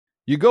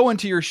You go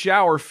into your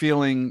shower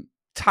feeling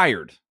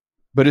tired,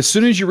 but as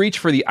soon as you reach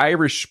for the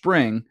Irish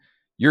Spring,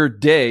 your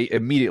day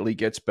immediately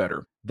gets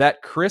better.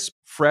 That crisp,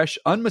 fresh,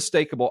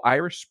 unmistakable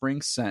Irish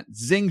Spring scent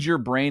zings your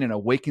brain and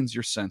awakens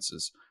your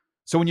senses.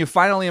 So when you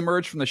finally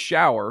emerge from the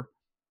shower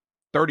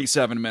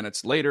 37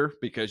 minutes later,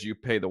 because you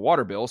pay the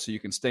water bill so you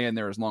can stay in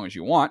there as long as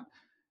you want,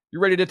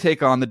 you're ready to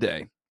take on the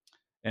day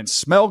and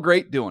smell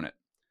great doing it.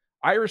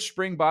 Irish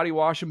Spring Body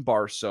Wash and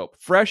Bar Soap.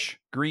 Fresh,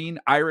 green,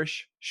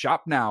 Irish.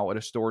 Shop now at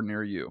a store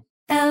near you.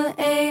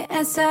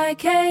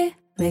 LASIK,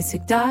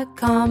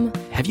 LASIK.com.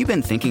 Have you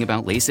been thinking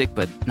about LASIK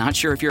but not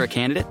sure if you're a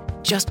candidate?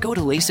 Just go to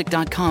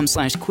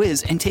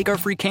LASIK.com/quiz and take our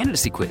free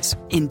candidacy quiz.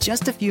 In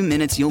just a few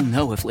minutes, you'll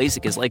know if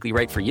LASIK is likely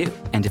right for you.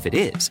 And if it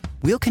is,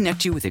 we'll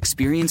connect you with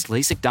experienced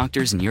LASIK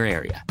doctors in your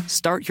area.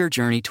 Start your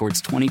journey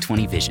towards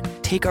 20/20 vision.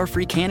 Take our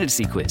free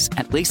candidacy quiz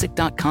at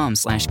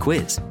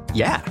LASIK.com/quiz.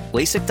 Yeah,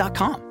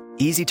 LASIK.com.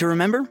 Easy to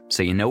remember,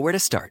 so you know where to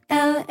start.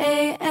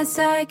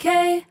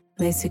 LASIK,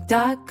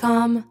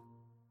 LASIK.com.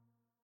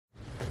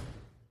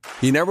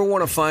 You never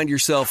want to find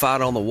yourself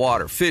out on the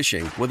water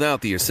fishing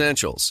without the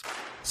essentials.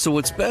 So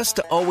it's best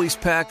to always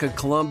pack a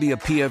Columbia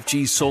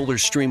PFG Solar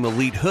Stream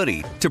Elite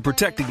hoodie to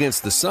protect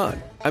against the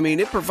sun. I mean,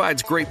 it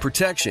provides great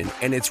protection,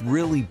 and it's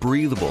really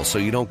breathable so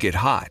you don't get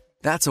hot.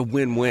 That's a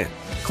win-win.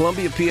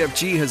 Columbia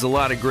PFG has a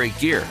lot of great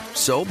gear,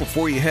 so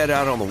before you head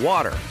out on the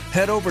water,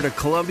 head over to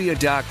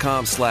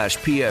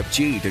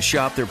Columbia.com/PFG to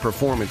shop their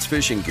performance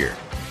fishing gear.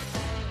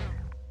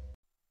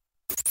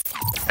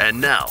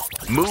 And now,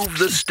 Move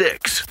the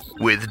Sticks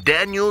with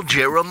Daniel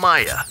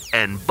Jeremiah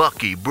and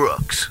Bucky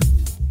Brooks.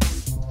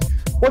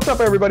 What's up,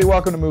 everybody?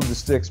 Welcome to Move the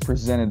Sticks,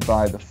 presented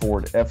by the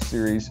Ford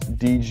F-Series.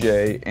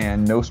 DJ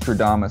and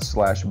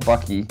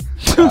Nostradamus/Bucky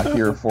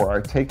here for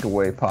our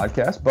Takeaway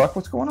podcast. Buck,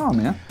 what's going on,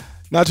 man?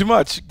 Not too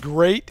much.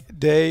 Great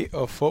day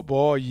of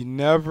football. You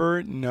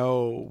never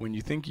know. When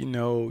you think you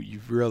know,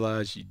 you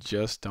realize you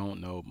just don't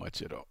know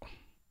much at all.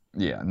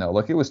 Yeah, no,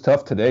 look, it was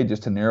tough today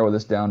just to narrow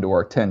this down to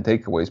our 10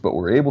 takeaways, but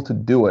we're able to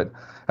do it.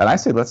 And I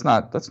say let's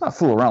not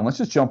fool around. Let's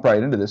just jump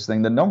right into this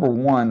thing. The number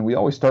one, we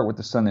always start with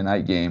the Sunday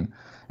night game.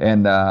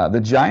 And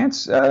the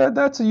Giants,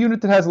 that's a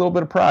unit that has a little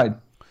bit of pride.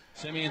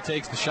 Simeon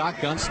takes the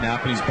shotgun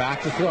snap, and he's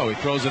back to throw. He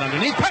throws it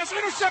underneath. Pass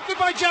intercepted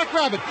by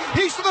Jackrabbit.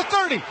 He's to the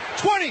 30,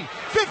 20,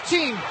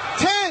 15,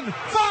 10,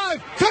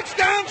 5.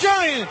 Touchdown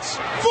Giants.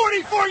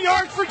 44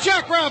 yards for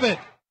Jackrabbit.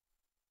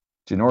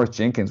 Janoris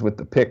Jenkins with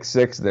the pick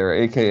six there,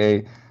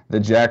 a.k.a. the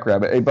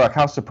Jackrabbit. Hey, Buck,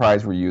 how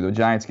surprised were you? The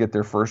Giants get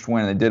their first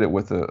win, and they did it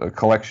with a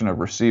collection of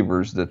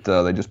receivers that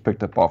they just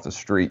picked up off the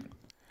street.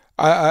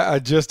 I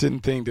just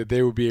didn't think that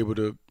they would be able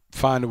to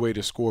find a way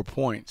to score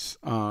points.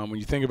 When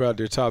you think about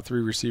their top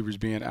three receivers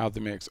being out the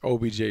mix,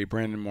 OBJ,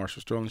 Brandon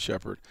Marshall, Sterling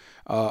Shepard,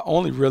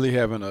 only really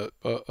having a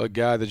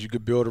guy that you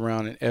could build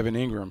around in Evan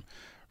Ingram,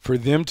 for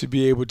them to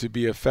be able to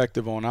be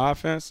effective on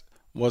offense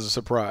was a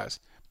surprise.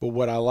 But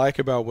what I like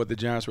about what the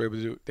Giants were able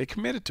to do, they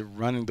committed to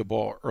running the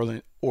ball.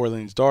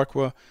 Orleans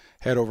Darkwa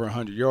had over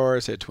 100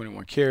 yards, had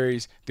 21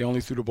 carries. They only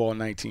threw the ball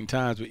 19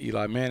 times with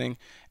Eli Manning.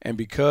 And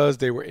because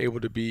they were able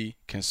to be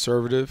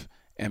conservative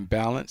and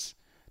balanced,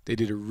 they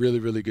did a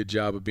really, really good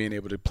job of being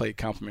able to play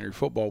complementary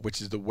football,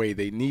 which is the way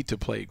they need to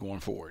play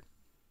going forward.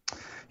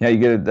 Yeah, you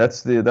get it.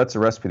 That's the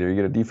recipe there. You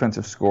get a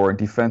defensive score, and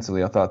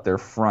defensively, I thought their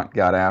front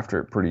got after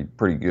it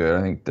pretty good.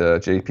 I think the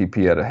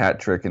JPP had a hat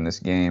trick in this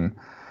game.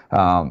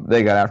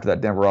 They got after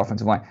that Denver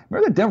offensive line.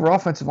 Remember the Denver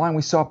offensive line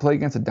we saw play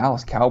against the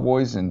Dallas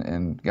Cowboys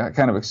and got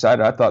kind of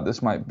excited. I thought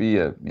this might be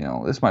one of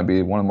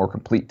the more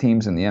complete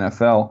teams in the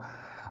NFL.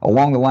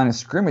 Along the line of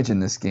scrimmage in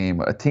this game,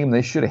 a team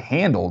they should have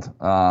handled,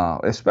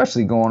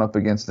 especially going up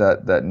against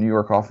that New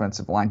York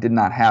offensive line. Did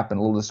not happen.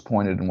 A little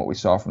disappointed in what we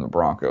saw from the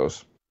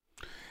Broncos.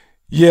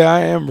 Yeah, I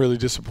am really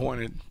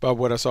disappointed by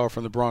what I saw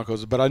from the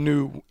Broncos. But I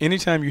knew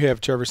anytime you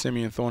have Trevor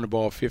Siemian throwing the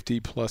ball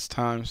 50-plus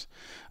times,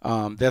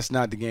 that's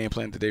not the game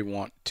plan that they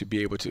want to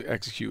be able to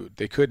execute.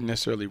 They couldn't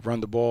necessarily run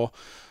the ball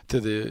to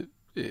the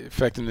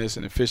effectiveness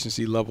and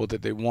efficiency level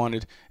that they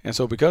wanted. And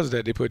so because of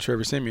that, they put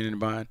Trevor Siemian in the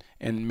bind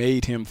and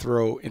made him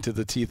throw into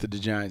the teeth of the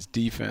Giants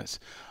defense.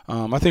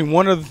 I think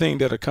one other thing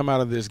that'll come out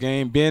of this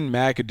game, Ben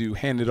McAdoo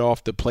handed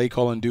off the play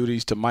calling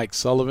duties to Mike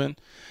Sullivan.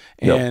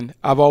 And yep.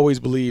 I've always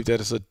believed that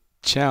it's a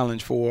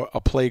challenge for a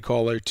play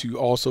caller to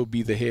also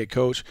be the head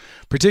coach,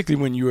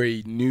 particularly when you're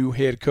a new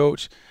head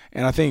coach.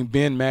 And I think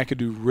Ben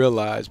McAdoo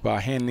realized by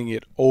handing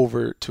it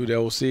over to the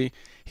OC,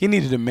 he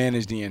needed to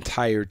manage the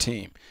entire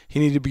team. He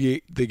needed to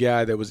be the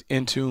guy that was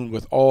in tune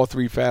with all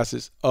three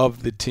facets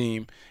of the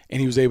team, and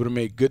he was able to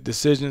make good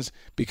decisions.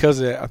 Because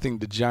of that, I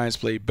think the Giants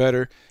played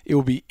better. It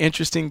will be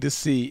interesting to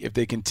see if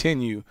they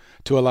continue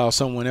to allow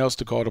someone else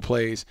to call the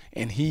plays,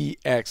 and he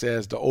acts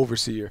as the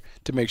overseer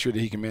to make sure that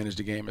he can manage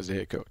the game as a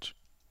head coach.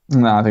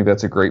 No, I think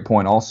that's a great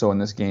point. Also in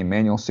this game,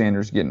 Manuel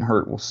Sanders getting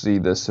hurt. We'll see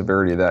the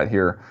severity of that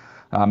here.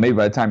 Maybe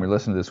by the time you're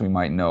listening to this, we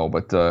might know,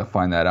 but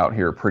find that out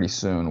here pretty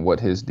soon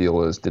what his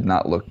deal is. Did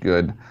not look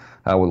good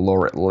with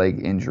lower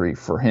leg injury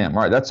for him.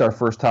 All right, that's our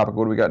first topic.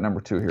 What do we got number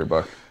two here,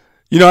 Buck?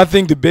 I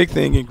think the big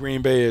thing in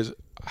Green Bay is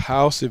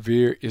how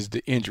severe is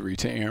the injury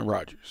to Aaron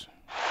Rodgers?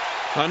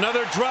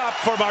 Another drop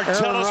for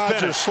Martellus Aaron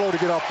Rodgers Bennett. Slow to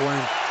get up,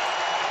 Wayne.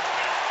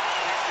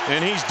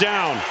 And he's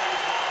down.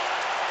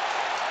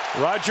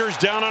 Rodgers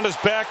down on his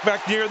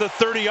back near the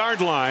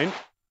 30-yard line.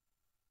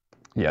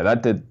 Yeah,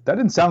 that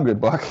didn't sound good,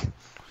 Buck.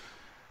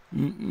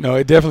 No,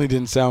 it definitely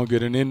didn't sound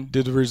good. And then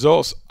the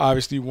results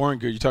obviously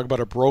weren't good. You talk about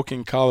a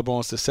broken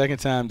collarbone. It's the second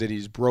time that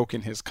he's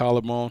broken his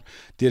collarbone.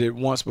 Did it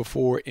once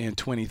before in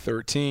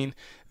 2013.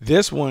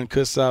 This one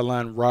could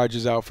sideline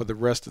Rodgers out for the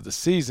rest of the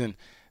season.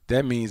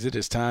 That means it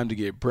is time to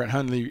get Brett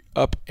Hundley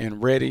up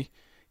and ready.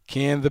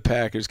 Can the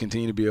Packers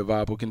continue to be a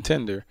viable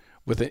contender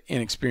with an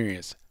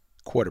inexperienced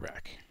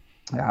quarterback?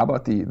 Yeah, how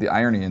about the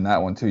irony in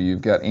that one, too?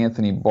 You've got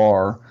Anthony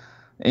Barr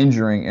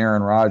injuring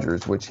Aaron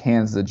Rodgers, which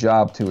hands the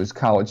job to his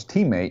college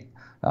teammate,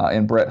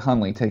 and Brett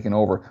Hundley taking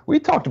over. We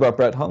talked about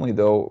Brett Hundley,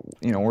 though,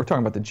 we're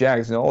talking about the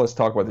Jags, and all this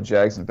talk about the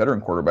Jags and veteran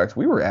quarterbacks.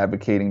 We were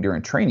advocating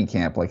during training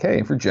camp, like, hey,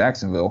 if you're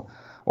Jacksonville,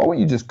 why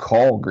wouldn't you just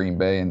call Green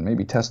Bay and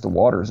maybe test the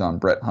waters on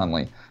Brett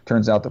Hundley?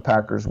 Turns out the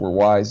Packers were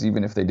wise,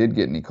 even if they did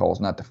get any calls,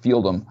 not to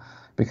field them,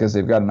 because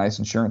they've got a nice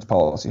insurance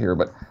policy here.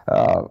 But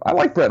I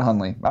like Brett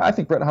Hundley. I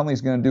think Brett Hundley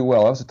is going to do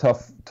well. That was a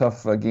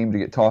tough game to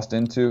get tossed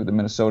into, the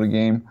Minnesota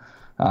game.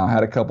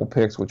 Had a couple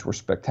picks, which were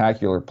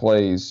spectacular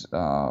plays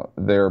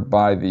there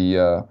by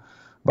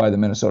the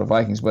Minnesota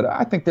Vikings. But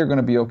I think they're going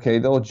to be okay.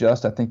 They'll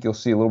adjust. I think you'll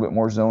see a little bit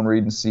more zone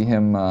read and see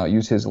him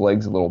use his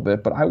legs a little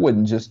bit. But I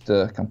wouldn't just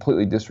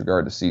completely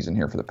disregard the season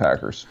here for the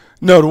Packers.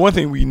 No, the one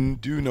thing we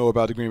do know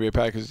about the Green Bay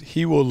Packers,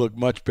 he will look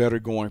much better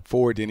going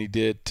forward than he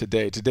did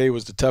today. Today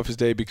was the toughest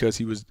day because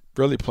he was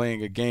really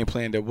playing a game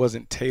plan that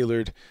wasn't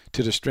tailored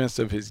to the strengths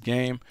of his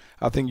game.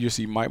 I think you'll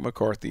see Mike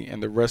McCarthy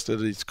and the rest of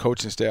his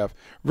coaching staff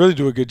really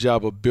do a good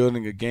job of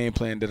building a game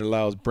plan that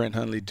allows Brett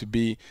Hundley to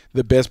be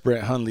the best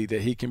Brett Hundley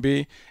that he can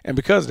be. And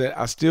because of that,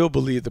 I still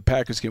believe the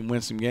Packers can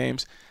win some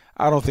games.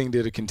 I don't think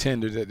they're the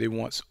contender that they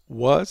once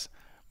was,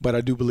 but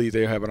I do believe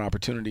they have an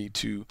opportunity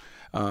to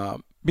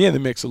be in the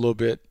mix a little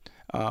bit.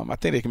 I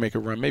think they can make a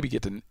run, maybe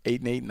get to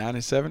 8-8,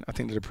 9-7. I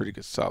think they're pretty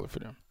good, solid for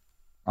them.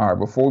 All right,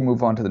 before we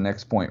move on to the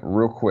next point,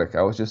 real quick,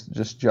 I was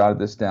just jotted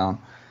this down.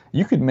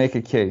 You could make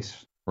a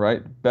case,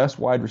 right? Best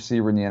wide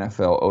receiver in the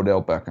NFL,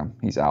 Odell Beckham,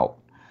 he's out.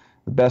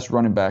 The best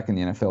running back in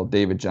the NFL,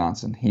 David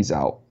Johnson, he's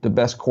out. The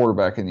best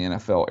quarterback in the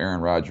NFL,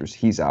 Aaron Rodgers,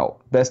 he's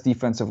out. Best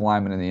defensive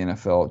lineman in the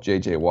NFL,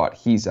 J.J. Watt,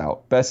 he's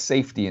out. Best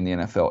safety in the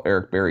NFL,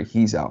 Eric Berry,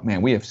 he's out.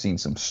 Man, we have seen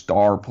some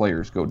star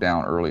players go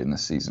down early in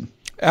this season.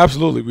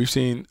 Absolutely. We've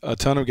seen a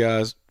ton of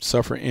guys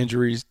suffer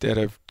injuries that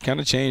have kind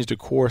of changed the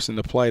course and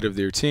the plight of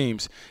their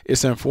teams.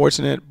 It's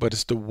unfortunate, but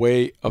it's the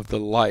way of the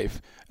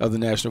life of the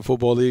National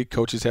Football League.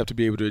 Coaches have to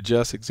be able to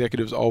adjust.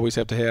 Executives always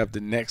have to have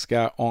the next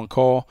guy on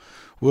call.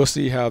 We'll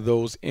see how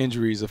those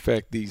injuries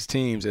affect these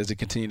teams as they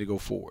continue to go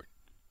forward.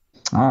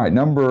 All right,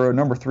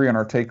 number 3 on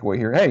our takeaway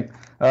here. Hey,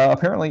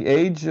 apparently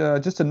age,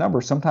 just a number.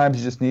 Sometimes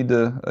you just need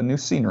a new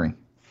scenery.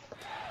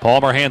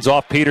 Palmer hands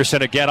off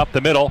Peterson again up the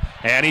middle,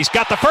 and he's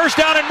got the first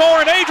down and more,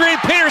 and Adrian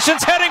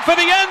Peterson's heading for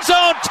the end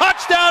zone.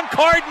 Touchdown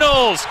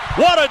Cardinals.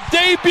 What a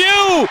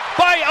debut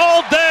by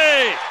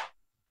Allday.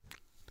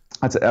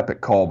 That's an epic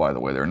call, by the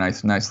way. They're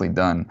nicely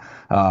done.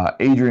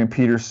 Adrian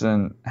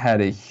Peterson had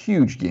a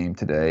huge game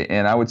today,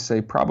 and I would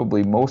say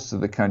probably most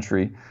of the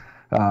country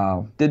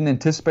didn't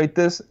anticipate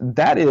this.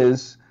 That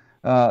is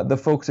the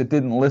folks that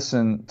didn't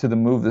listen to the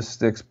Move the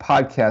Sticks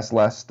podcast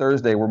last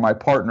Thursday were my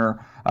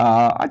partner.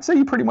 I'd say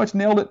you pretty much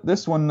nailed it.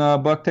 This one,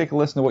 Buck, take a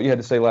listen to what you had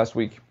to say last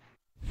week.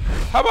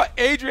 How about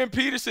Adrian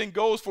Peterson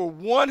goes for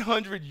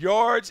 100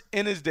 yards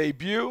in his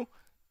debut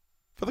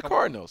for the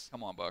Cardinals?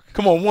 Come on, Buck.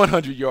 Come on,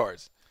 100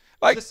 yards.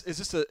 Like, is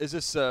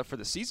this for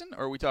the season,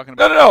 or are we talking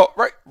about?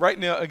 No. Right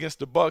now against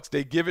the Bucs,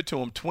 they give it to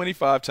him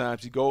 25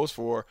 times. He goes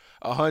for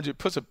 100,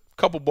 puts a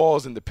couple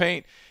balls in the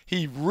paint.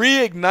 He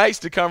reignites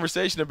the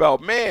conversation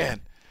about,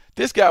 man,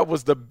 this guy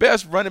was the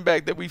best running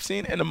back that we've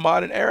seen in the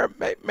modern era.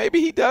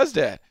 Maybe he does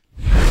that.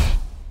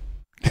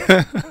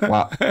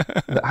 Wow.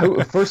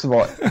 First of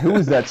all, who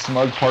is that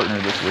smug partner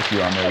that's with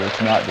you on there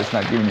that's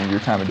not giving you your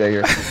time of day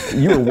here?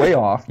 You were way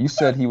off. You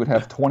said he would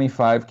have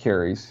 25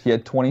 carries. He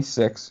had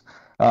 26.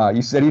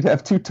 You said he'd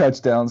have 2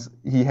 touchdowns.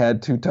 He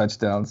had 2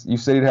 touchdowns. You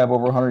said he'd have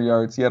over 100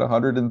 yards. He had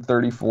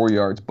 134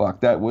 yards, Buck.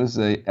 That was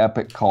an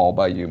epic call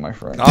by you, my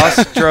friend.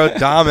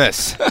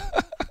 Nostradamus.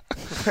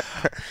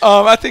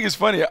 I think it's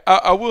funny.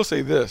 I will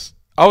say this.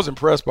 I was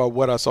impressed by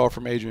what I saw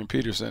from Adrian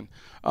Peterson.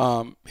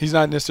 He's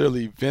not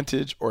necessarily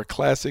vintage or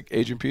classic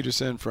Adrian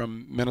Peterson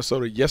from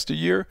Minnesota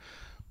yesteryear,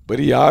 but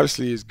he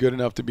obviously is good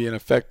enough to be an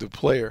effective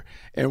player.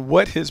 And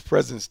what his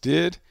presence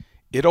did,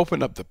 it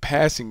opened up the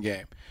passing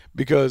game,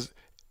 because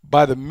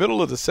by the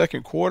middle of the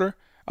second quarter,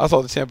 I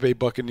saw the Tampa Bay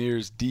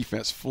Buccaneers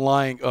defense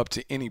flying up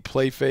to any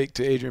play fake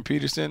to Adrian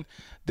Peterson.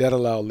 That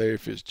allowed Larry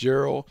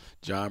Fitzgerald,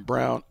 John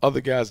Brown,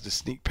 other guys to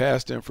sneak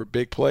past him for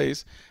big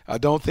plays. I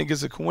don't think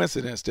it's a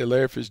coincidence that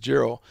Larry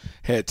Fitzgerald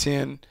had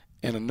 10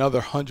 and another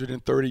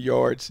 130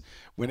 yards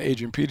when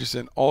Adrian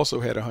Peterson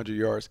also had 100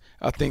 yards.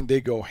 I think they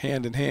go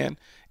hand in hand,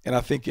 and I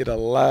think it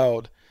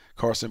allowed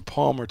Carson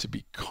Palmer to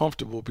be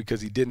comfortable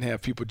because he didn't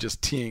have people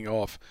just teeing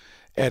off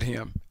at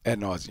him ad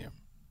nauseum.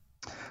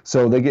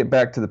 So they get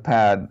back to the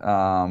pad.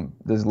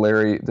 Does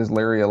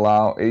Larry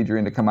allow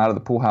Adrian to come out of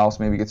the pool house,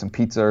 maybe get some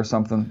pizza or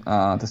something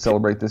to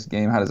celebrate this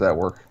game? How does that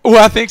work?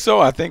 Well, I think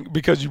so. I think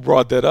because you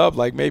brought that up,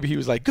 like maybe he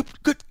was like, good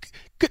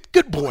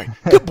boy,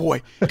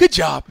 good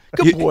job,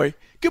 good boy.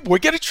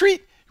 Get a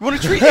treat. You want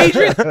a treat,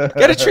 Adrian?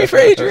 Get a treat for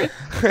Adrian.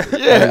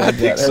 Yeah, I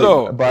think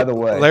so. By the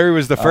way, Larry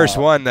was the first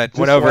one that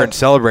went over and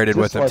celebrated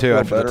with him too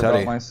after the tutty. Just so I feel better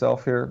about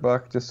myself here,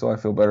 Buck. Just so I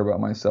feel better about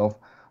myself.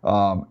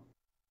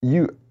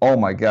 Oh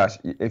my gosh!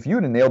 If you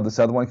would have nailed this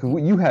other one,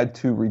 because you had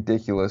two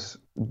ridiculous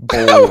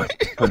bold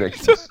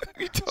predictions,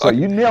 so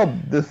you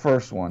nailed the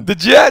first one. The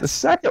Jets. The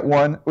second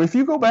one, if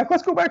you go back,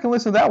 let's go back and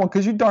listen to that one,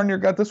 because you darn near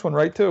got this one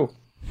right too.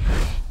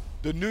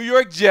 The New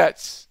York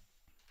Jets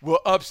will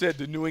upset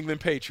the New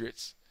England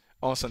Patriots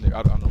on Sunday.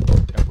 I don't know.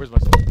 Where's my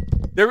son?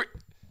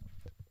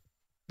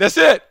 That's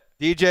it.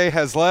 DJ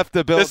has left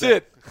the building. That's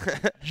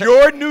it.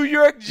 Your New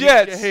York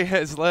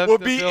Jets will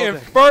be in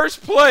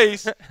first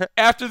place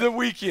after the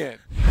weekend.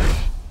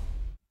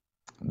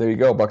 There you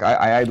go, Buck.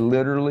 I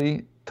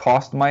literally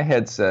tossed my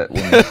headset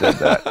when you said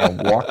that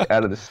and walked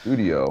out of the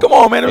studio. Come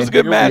on, man. It was a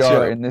good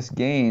matchup. In this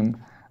game,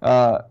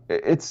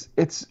 it's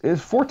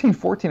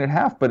 14-14 at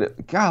half,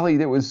 but golly,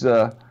 it was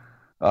a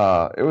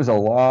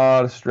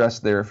lot of stress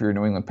there if you're a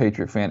New England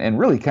Patriot fan, and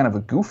really kind of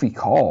a goofy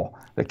call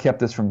that kept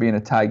this from being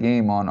a tie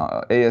game on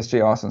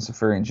ASJ Austin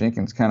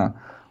Seferian-Jenkins kind of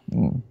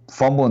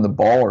fumbling the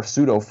ball or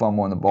pseudo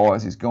fumbling the ball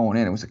as he's going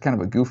in. It was kind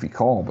of a goofy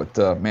call,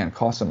 but man, it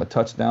cost him a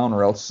touchdown,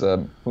 or else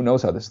who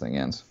knows how this thing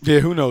ends. Yeah,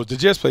 who knows? The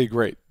Jets played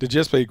great. The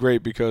Jets played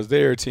great because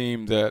they're a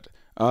team that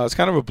it's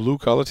kind of a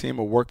blue-collar team,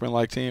 a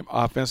workman-like team.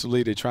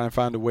 Offensively, they try and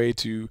find a way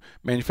to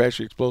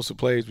manufacture explosive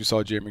plays. We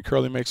saw Jeremy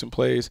Curley make some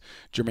plays.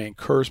 Jermaine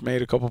Kearse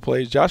made a couple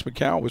plays. Josh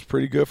McCown was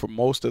pretty good for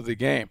most of the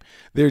game.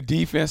 Their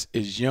defense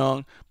is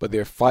young, but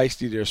they're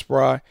feisty. They're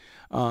spry.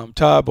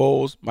 Todd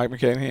Bowles, Mike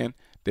McCann,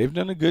 they've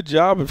done a good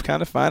job of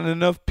kind of finding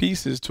enough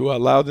pieces to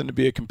allow them to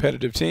be a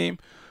competitive team.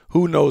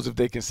 Who knows if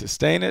they can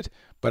sustain it?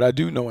 But I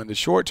do know in the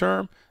short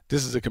term,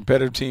 this is a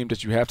competitive team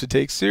that you have to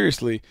take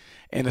seriously,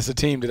 and it's a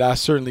team that I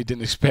certainly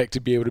didn't expect to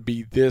be able to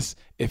be this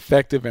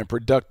effective and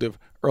productive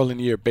early in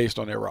the year based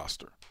on their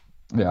roster.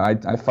 Yeah,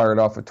 I fired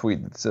off a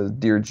tweet that says,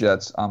 "Dear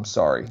Jets, I'm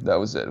sorry." That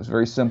was it. It was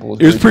very simple.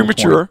 It was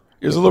premature.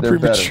 It was a little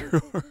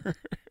premature.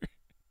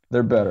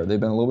 They're better. They've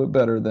been a little bit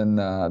better than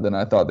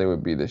I thought they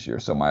would be this year,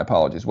 so my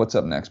apologies. What's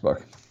up next,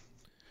 Buck?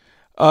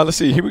 Let's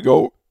see. Here we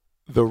go.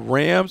 The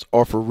Rams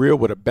are for real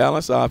with a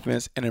balanced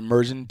offense and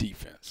emerging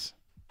defense.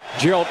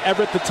 Gerald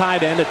Everett, the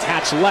tight end,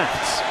 attached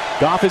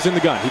left. Goff is in the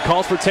gun. He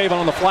calls for Tavon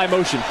on the fly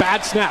motion.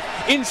 Bad snap.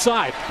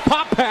 Inside.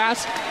 Pop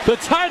pass. The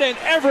tight end,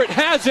 Everett,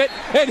 has it,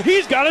 and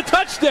he's got a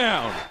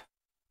touchdown.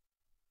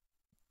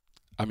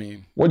 I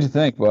mean, what'd you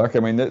think, Buck? I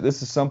mean,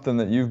 this is something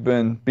that you've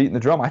been beating the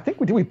drum. I think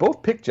we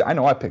both picked. I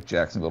know I picked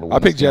Jacksonville to win. I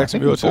picked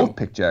Jacksonville too. We both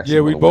picked Jacksonville.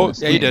 Yeah, we both.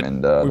 Yeah, you did.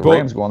 And the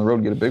Rams go on the road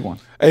and get a big one.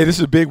 Hey, this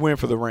is a big win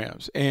for the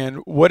Rams, and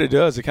what it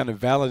does, it kind of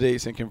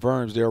validates and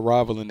confirms their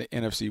arrival in the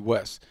NFC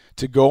West.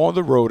 To go on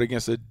the road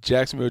against a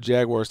Jacksonville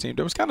Jaguars team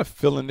that was kind of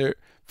feeling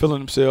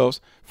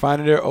themselves,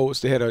 finding their oats.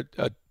 They had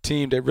a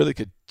team that really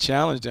could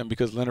challenge them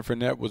because Leonard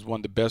Fournette was one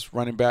of the best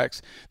running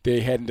backs.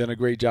 They hadn't done a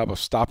great job of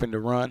stopping the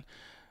run.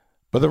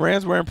 But the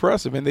Rams were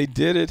impressive, and they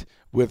did it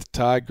with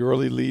Ty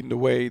Gurley leading the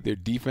way. Their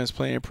defense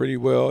playing pretty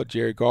well.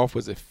 Jared Goff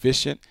was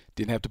efficient,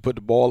 didn't have to put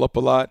the ball up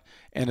a lot.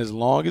 And as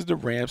long as the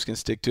Rams can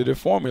stick to their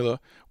formula,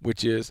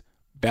 which is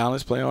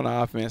balanced play on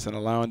offense and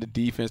allowing the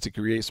defense to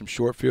create some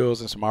short fields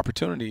and some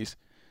opportunities,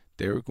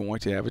 they're going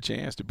to have a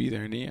chance to be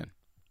there in the end.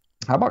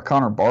 How about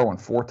Connor Barwin?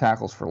 4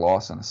 tackles for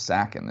loss and a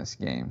sack in this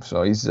game.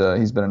 So he's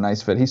been a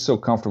nice fit. He's so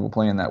comfortable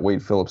playing that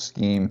Wade Phillips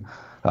scheme.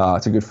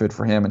 It's a good fit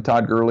for him. And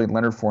Todd Gurley and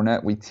Leonard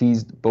Fournette, we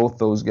teased both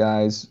those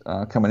guys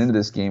coming into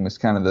this game as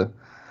kind of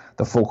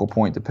the focal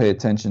point to pay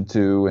attention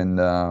to,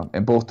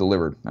 and both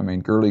delivered. I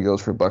mean, Gurley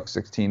goes for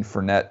 $116.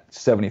 Fournette,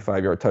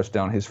 75-yard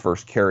touchdown. His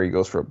first carry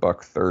goes for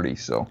 $130.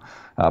 So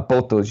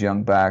both those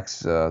young backs,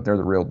 they're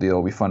the real deal.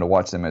 It'll be fun to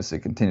watch them as they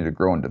continue to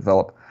grow and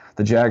develop.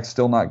 The Jags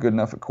still not good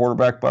enough at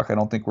quarterback, Buck. I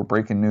don't think we're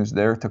breaking news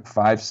there. Took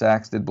 5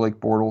 sacks, did Blake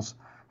Bortles.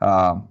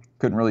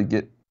 Couldn't really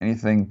get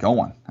anything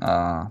going.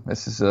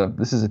 This is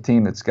a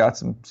team that's got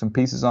some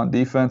pieces on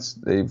defense.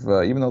 They've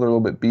even though they're a little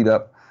bit beat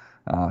up,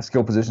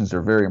 skill positions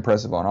are very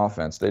impressive on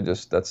offense.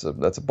 That's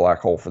a black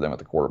hole for them at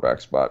the quarterback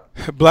spot.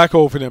 Black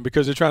hole for them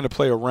because they're trying to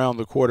play around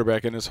the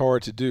quarterback, and it's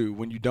hard to do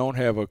when you don't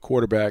have a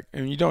quarterback.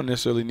 And you don't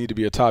necessarily need to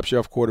be a top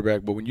shelf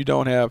quarterback, but when you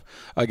don't have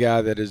a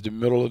guy that is the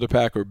middle of the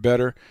pack or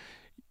better,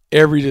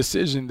 every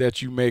decision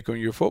that you make on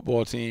your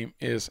football team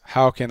is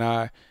how can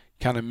I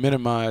kind of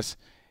minimize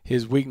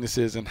his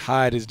weaknesses and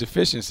hide his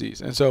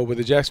deficiencies. And so with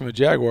the Jacksonville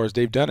Jaguars,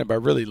 they've done it by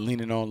really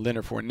leaning on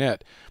Leonard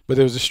Fournette. But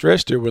there was a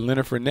stretch there where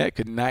Leonard Fournette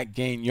could not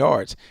gain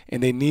yards,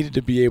 and they needed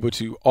to be able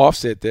to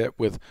offset that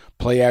with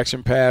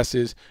play-action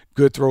passes,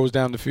 good throws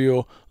down the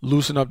field,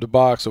 loosen up the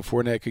box so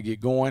Fournette could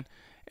get going.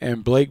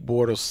 And Blake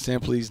Bortles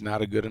simply is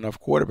not a good enough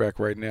quarterback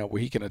right now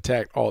where he can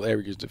attack all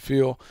areas of the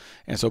field.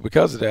 And so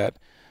because of that,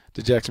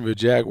 the Jacksonville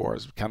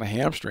Jaguars kind of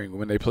hamstring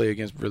when they play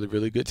against really,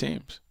 really good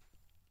teams.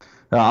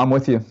 I'm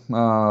with you.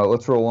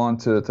 Let's roll on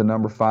to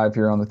number 5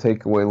 here on the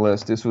takeaway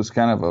list. This was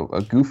kind of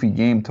a goofy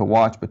game to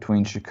watch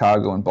between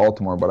Chicago and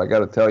Baltimore, but I got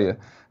to tell you,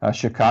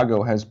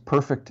 Chicago has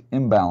perfect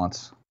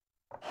imbalance.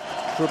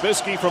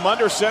 Trubisky from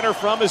under center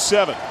from his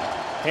 7.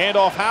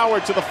 Handoff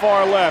Howard to the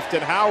far left,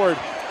 and Howard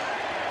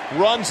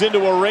runs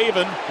into a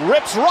Raven,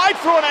 rips right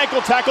through an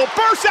ankle tackle,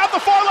 bursts out the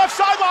far left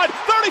sideline,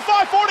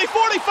 35-40,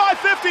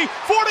 45-50,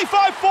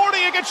 45-40,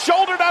 and gets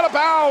shouldered out of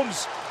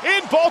bounds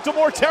in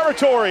Baltimore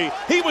territory.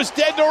 He was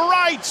dead to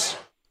rights.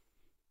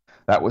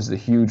 That was the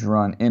huge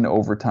run in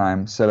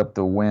overtime, set up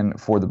the win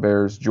for the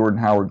Bears. Jordan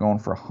Howard going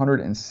for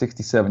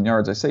 167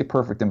 yards. I say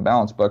perfect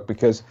imbalance, Buck,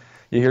 because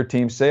you hear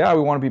teams say,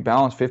 we want to be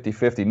balanced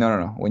 50-50.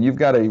 No. When you've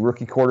got a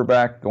rookie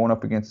quarterback going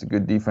up against a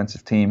good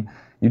defensive team,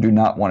 you do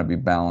not want to be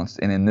balanced.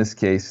 And in this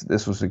case,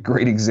 this was a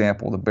great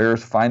example. The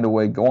Bears find a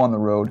way, go on the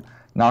road,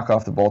 knock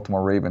off the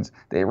Baltimore Ravens.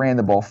 They ran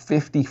the ball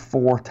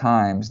 54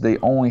 times. They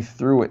only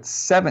threw it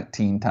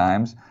 17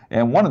 times.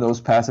 And one of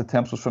those pass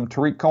attempts was from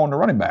Tariq Cohen, the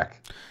running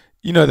back.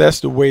 You know, that's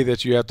the way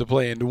that you have to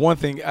play. And the one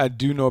thing I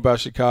do know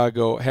about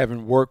Chicago,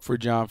 having worked for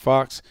John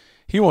Fox,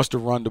 he wants to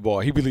run the ball.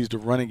 He believes the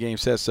running game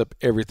sets up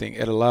everything.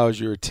 It allows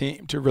your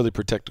team to really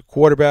protect the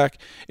quarterback.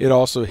 It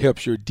also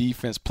helps your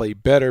defense play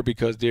better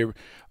because they're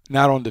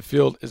not on the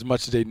field as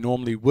much as they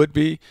normally would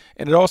be.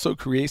 And it also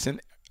creates a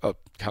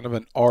kind of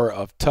an aura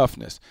of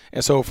toughness.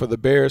 And so for the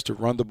Bears to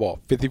run the ball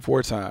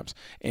 54 times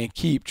and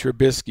keep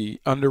Trubisky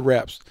under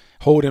wraps,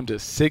 hold him to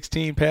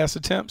 16 pass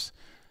attempts,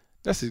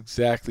 that's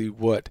exactly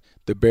what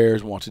the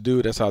Bears want to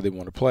do. That's how they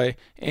want to play,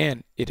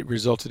 and it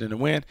resulted in a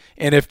win.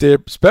 And if their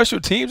special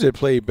teams had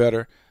played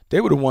better,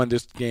 they would have won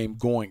this game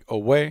going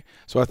away.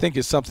 So I think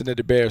it's something that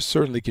the Bears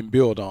certainly can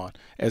build on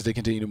as they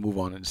continue to move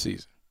on in the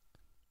season.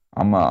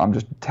 I'm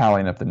just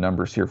tallying up the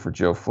numbers here for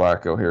Joe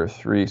Flacco here,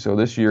 3. So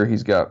this year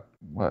he's got,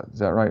 what, is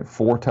that right?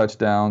 4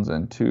 touchdowns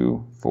and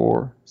 2,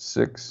 4,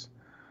 6,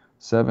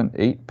 7,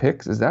 8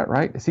 picks. Is that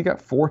right? Has he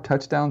got 4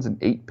 touchdowns and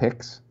 8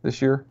 picks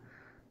this year?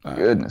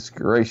 Goodness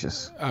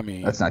gracious. I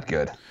mean, that's not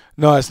good.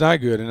 No, it's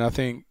not good. And I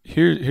think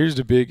here's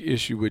the big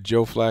issue with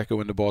Joe Flacco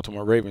and the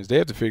Baltimore Ravens. They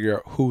have to figure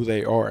out who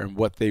they are and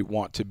what they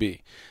want to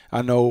be.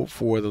 I know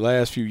for the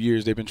last few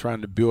years they've been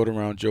trying to build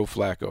around Joe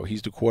Flacco.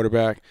 He's the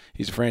quarterback.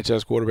 He's a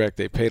franchise quarterback.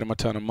 They paid him a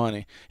ton of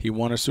money. He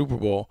won a Super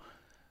Bowl.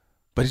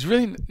 But he's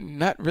really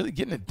not really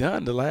getting it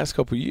done the last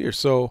couple of years.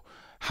 So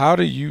how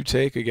do you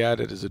take a guy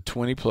that is a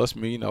 $20+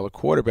 million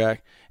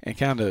quarterback and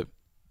kind of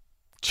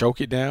choke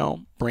it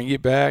down, bring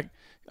it back,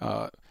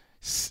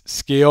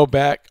 scale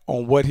back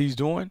on what he's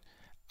doing?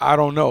 I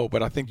don't know,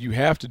 but I think you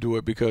have to do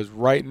it because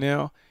right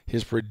now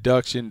his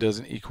production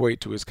doesn't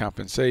equate to his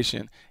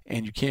compensation,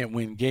 and you can't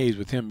win games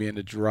with him being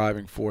the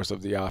driving force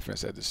of the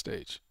offense at this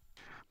stage.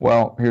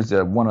 Well, here's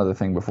one other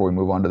thing before we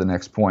move on to the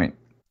next point.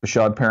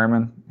 Rashad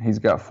Perriman, he's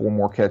got 4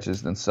 more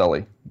catches than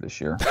Sully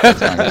this year.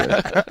 That's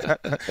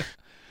not good.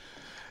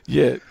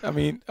 Yeah, I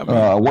mean,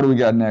 what do we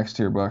got next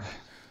here, Buck?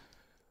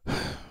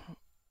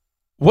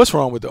 What's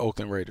wrong with the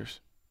Oakland Raiders?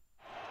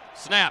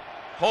 Snap,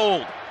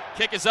 hold,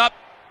 kick is up,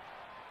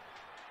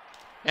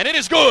 and it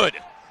is good.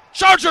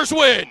 Chargers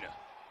win.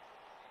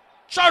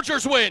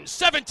 Chargers win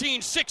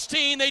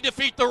 17-16. They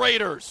defeat the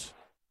Raiders.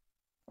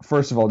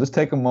 First of all, just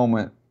take a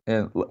moment.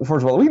 And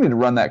first of all, we need to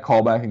run that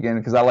call back again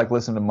because I like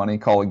listening to Money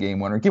call a game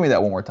winner. Give me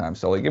that one more time,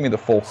 Sully. Give me the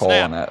full call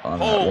Snap, on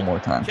that hold, one more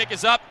time. Kick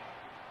is up,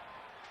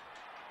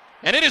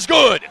 and it is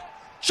good.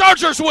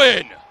 Chargers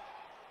win.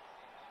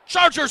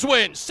 Chargers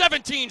win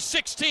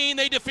 17-16.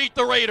 They defeat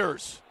the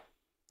Raiders.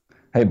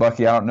 Hey,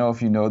 Bucky, I don't know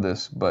if you know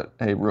this, but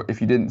hey,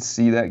 if you didn't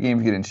see that game,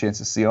 if you didn't chance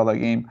to see all that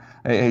game,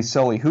 hey,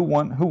 Sully, who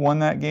won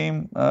that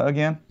game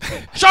again?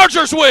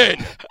 Chargers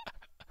win.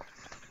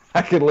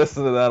 I could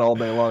listen to that all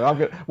day long. I'm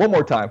good. One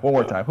more time.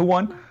 Who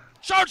won?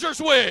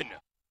 Chargers win.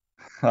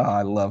 Oh,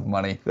 I love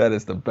Money. That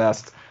is the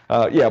best.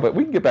 Yeah, but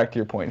we can get back to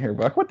your point here,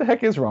 Buck. What the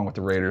heck is wrong with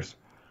the Raiders?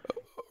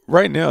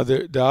 Right now,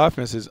 the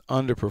offense is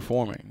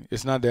underperforming.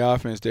 It's not the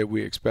offense that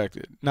we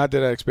expected. Not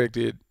that I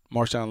expected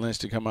Marshawn Lynch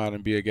to come out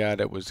and be a guy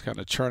that was kind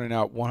of churning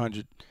out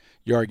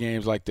 100-yard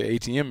games like the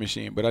ATM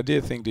machine, but I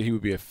did think that he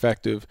would be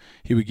effective.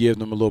 He would give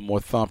them a little more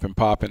thump and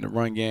pop in the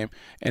run game,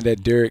 and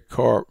that Derek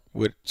Carr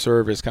would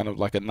serve as kind of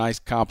like a nice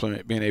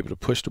complement, being able to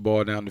push the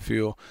ball down the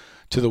field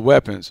to the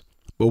weapons.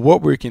 But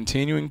what we're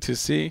continuing to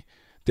see,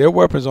 their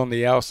weapons on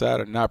the outside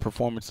are not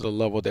performing to the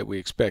level that we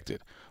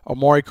expected.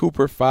 Amari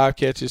Cooper, 5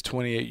 catches,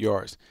 28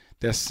 yards.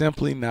 That's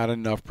simply not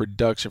enough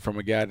production from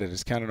a guy that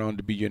is counted on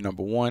to be your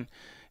number one.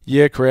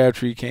 Yeah,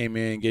 Crabtree came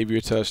in, gave you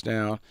a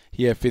touchdown.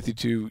 He had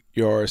 52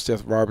 yards.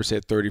 Seth Roberts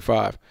had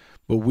 35.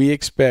 But we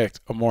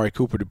expect Amari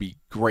Cooper to be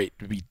great,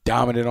 to be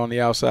dominant on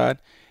the outside.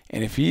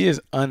 And if he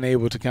is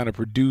unable to kind of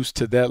produce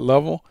to that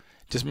level,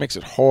 it just makes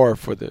it hard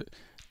for the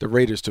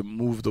Raiders to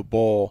move the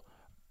ball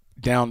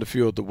down the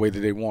field the way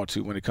that they want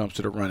to when it comes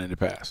to the run and the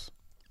pass.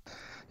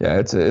 Yeah,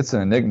 it's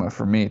an enigma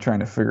for me trying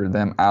to figure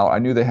them out. I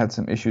knew they had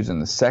some issues in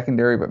the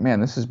secondary, but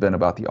man, this has been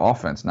about the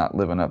offense not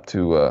living up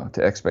to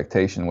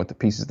expectation with the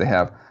pieces they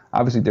have.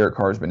 Obviously, Derek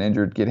Carr's been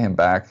injured. Get him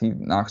back. He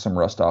knocked some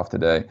rust off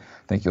today.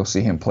 I think you'll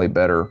see him play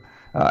better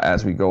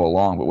as we go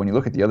along. But when you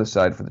look at the other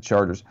side for the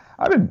Chargers,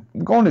 I've been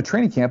going to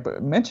training camp,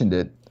 mentioned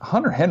it.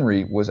 Hunter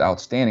Henry was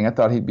outstanding. I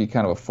thought he'd be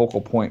kind of a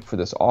focal point for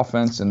this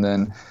offense, and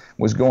then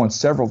was going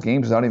several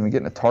games without even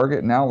getting a target.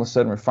 And now all of a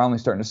sudden we're finally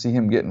starting to see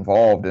him get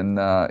involved, and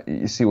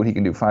you see what he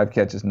can do. 5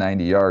 catches,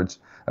 90 yards,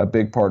 a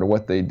big part of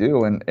what they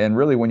do. And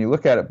really, when you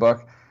look at it,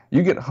 Buck,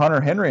 you get Hunter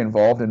Henry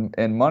involved,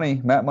 and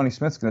Matt Money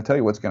Smith's going to tell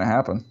you what's going to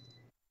happen.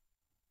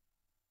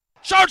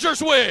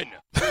 Chargers win!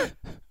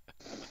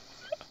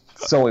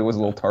 Sully was a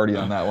little tardy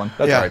on that one.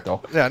 That's all right,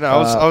 though. Yeah, no,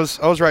 I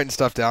was writing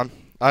stuff down.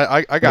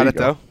 I got it,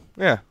 though.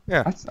 Yeah.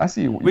 I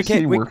see you. We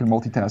see you working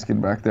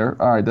multitasking back there.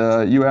 All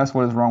right, you asked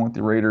what is wrong with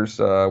the Raiders.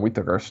 We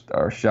took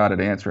our shot at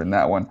answering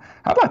that one.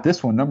 How about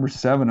this one, number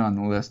 7 on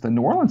the list? The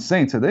New Orleans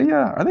Saints. Are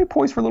they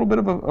poised for a little bit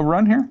of a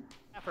run here?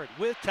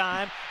 With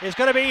time is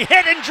going to be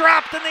hit and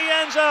dropped in the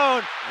end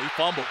zone. He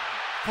fumbled.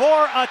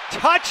 For a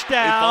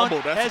touchdown.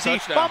 He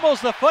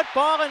fumbles the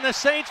football and the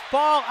Saints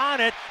fall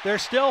on it. They're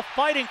still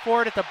fighting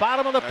for it at the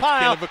bottom of the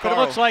pile. But it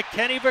looks like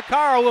Kenny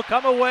Vaccaro will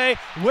come away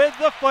with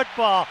the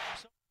football.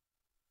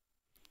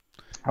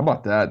 How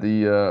about that?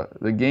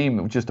 The game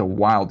was just a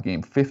wild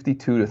game,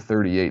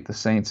 52-38. The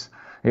Saints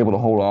able to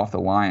hold off the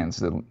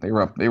Lions. They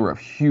were up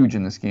huge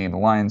in this game. The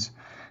Lions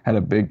had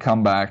a big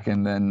comeback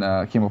and then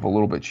came up a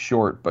little bit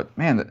short. But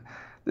man,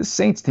 this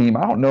Saints team,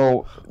 I don't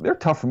know. They're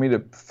tough for me to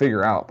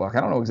figure out, Buck.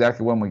 I don't know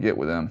exactly when we get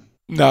with them.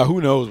 Now,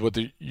 who knows what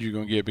you're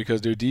going to get,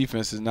 because their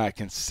defense is not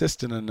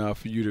consistent enough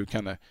for you to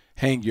kind of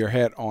hang your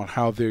hat on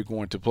how they're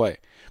going to play.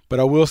 But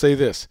I will say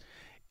this.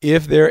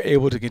 If they're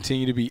able to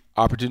continue to be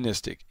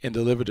opportunistic and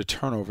deliver the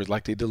turnovers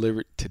like they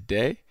delivered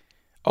today,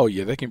 oh,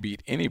 yeah, they can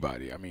beat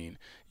anybody. I mean,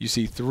 you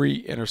see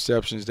 3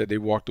 interceptions that they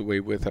walked away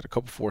with, had a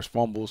couple forced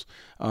fumbles,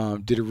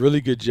 did a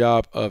really good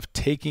job of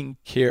taking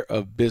care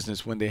of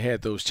business when they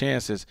had those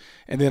chances.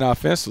 And then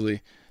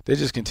offensively, they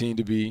just continue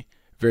to be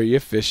very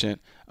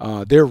efficient.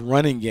 Their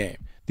running game,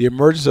 the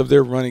emergence of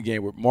their running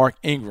game with Mark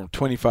Ingram,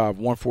 25,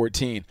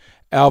 114,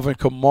 Alvin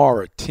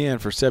Kamara, 10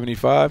 for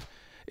 75.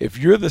 If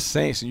you're the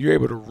Saints and you're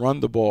able to run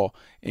the ball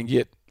and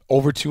get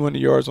over 200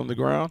 yards on the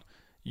ground,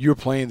 you're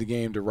playing the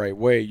game the right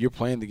way. You're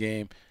playing the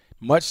game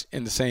much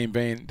in the same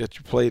vein that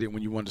you played it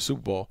when you won the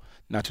Super Bowl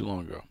not too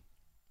long ago.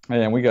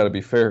 And we got to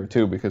be fair,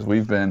 too, because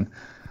we've been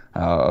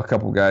a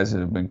couple of guys that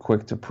have been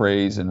quick to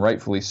praise, and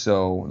rightfully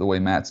so, the way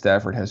Matt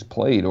Stafford has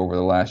played over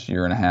the last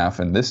year and a half.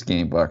 And this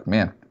game, Buck,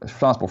 man,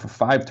 responsible for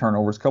 5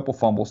 turnovers, couple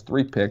fumbles,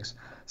 3 picks,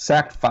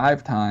 sacked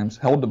 5 times,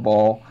 held the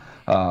ball.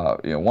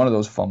 One of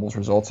those fumbles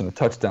results in a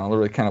touchdown,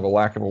 literally kind of a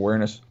lack of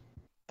awareness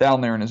down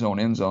there in his own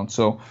end zone.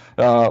 So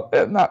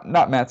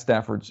not Matt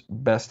Stafford's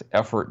best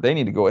effort. They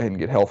need to go ahead and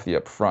get healthy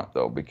up front,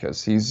 though,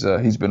 because he's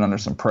been under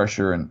some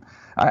pressure, and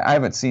I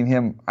haven't seen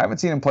him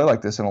play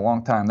like this in a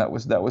long time. That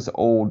was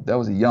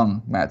a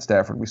young Matt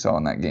Stafford we saw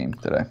in that game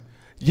today.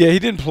 Yeah, he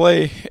didn't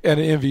play at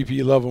an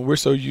MVP level. We're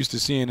so used to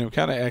seeing him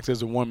kind of act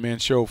as a one-man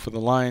show for the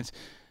Lions.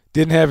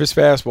 Didn't have his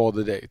fastball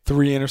today.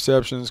 3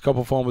 interceptions,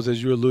 couple fumbles,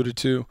 as you alluded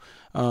to.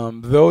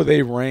 Though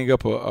they rang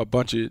up a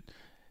bunch of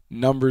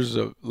numbers,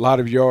 a lot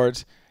of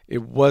yards,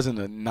 it wasn't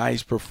a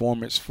nice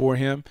performance for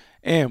him.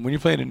 And when you're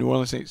playing the New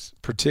Orleans Saints,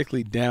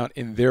 particularly down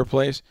in their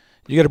place,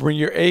 you got to bring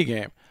your A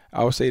game.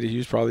 I would say that he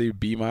was probably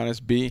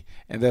B-B,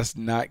 and that's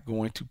not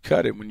going to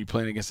cut it when you're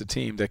playing against a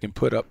team that can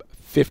put up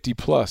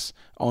 50-plus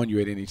on you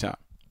at any time.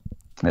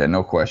 Yeah,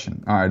 no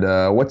question. All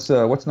right, what's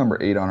number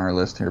 8 on our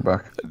list here,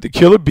 Buck? The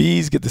Killer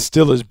Bees get the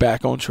Steelers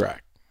back on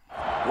track.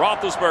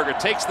 Roethlisberger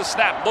takes the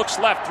snap, looks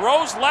left,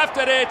 throws left,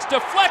 and it's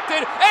deflected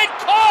and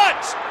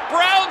caught!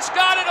 Browns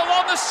got it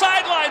along the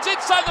sidelines,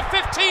 inside the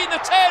 15, the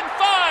 10,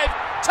 5.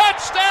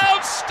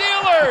 Touchdown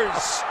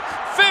Steelers!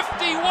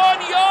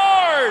 51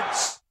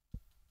 yards!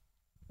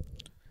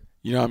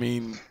 You know, I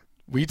mean,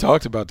 we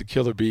talked about the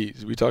Killer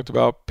Bees. We talked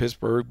about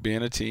Pittsburgh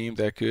being a team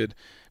that could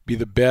be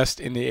the best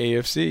in the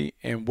AFC.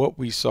 And what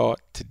we saw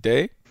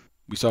today,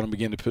 we saw them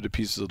begin to put the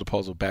pieces of the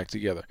puzzle back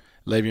together.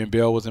 Le'Veon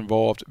Bell was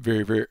involved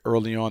very, very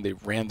early on. They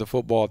ran the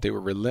football. They were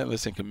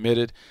relentless and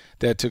committed.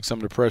 That took some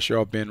of the pressure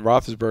off Ben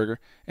Roethlisberger.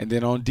 And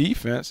then on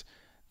defense,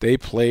 they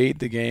played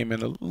the game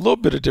in a little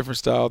bit of different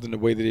style than the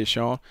way that they've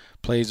shown.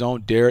 Plays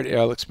on Derek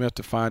Alex Smith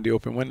to find the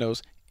open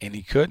windows, and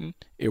he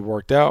couldn't. It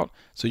worked out.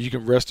 So you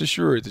can rest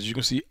assured that you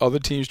can see other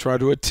teams try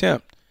to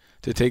attempt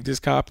to take this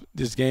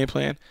game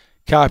plan,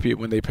 copy it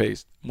when they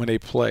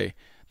play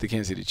the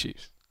Kansas City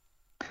Chiefs.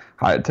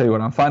 I tell you what,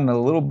 I'm finding a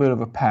little bit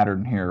of a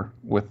pattern here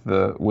with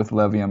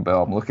Le'Veon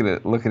Bell. I'm looking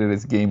at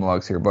his game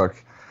logs here,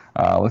 Buck.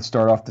 Let's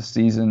start off the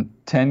season.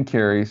 10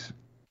 carries.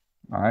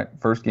 All right,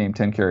 first game,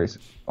 10 carries,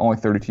 only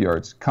 32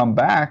 yards. Come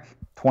back,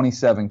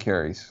 27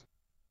 carries,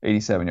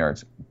 87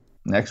 yards.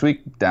 Next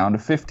week, down to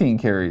 15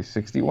 carries,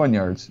 61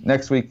 yards.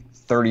 Next week,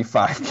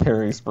 35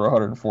 carries for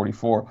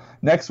 144.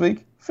 Next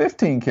week,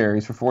 15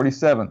 carries for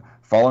 47.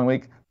 Following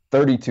week,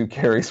 32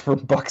 carries for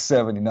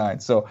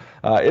 $179. So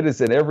it is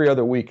in every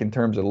other week in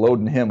terms of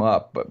loading him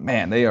up. But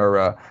man,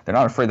 they're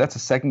not afraid. That's the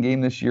second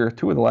game this year.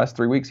 2 of the last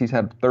 3 weeks, he's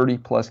had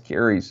 30-plus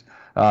carries.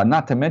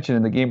 Not to mention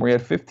in the game where he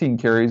had 15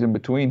 carries in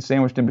between,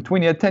 sandwiched in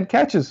between, he had 10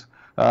 catches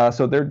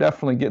So they're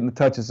definitely getting the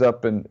touches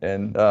up and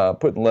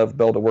putting Lev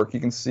Bell to work. You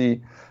can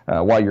see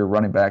why you're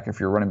running back. If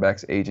you're a running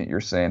back's agent,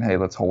 you're saying, hey,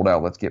 let's hold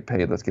out, let's get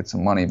paid, let's get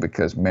some money,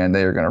 because, man,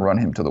 they are going to run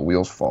him till the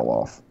wheels fall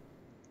off.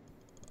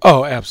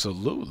 Oh,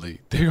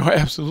 absolutely. They're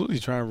absolutely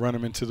trying to run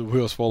him until the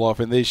wheels fall off,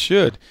 and they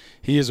should.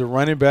 He is a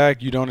running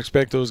back. You don't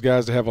expect those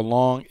guys to have a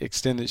long,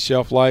 extended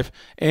shelf life,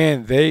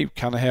 and they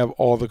kind of have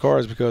all the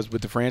cards because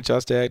with the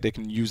franchise tag, they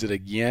can use it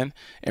again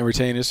and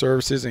retain his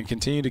services and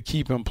continue to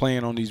keep him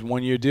playing on these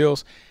one-year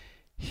deals.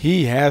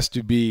 He has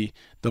to be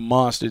the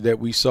monster that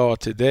we saw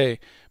today.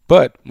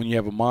 But when you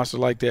have a monster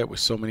like that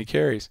with so many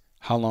carries,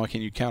 how long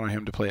can you count on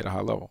him to play at a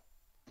high level?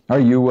 Are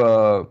you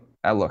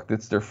look,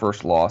 it's their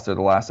first loss. They're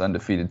the last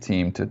undefeated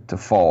team to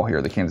fall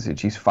here. The Kansas City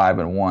Chiefs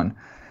 5-1.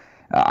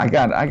 I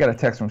got a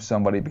text from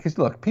somebody because,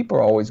 look, people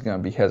are always going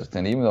to be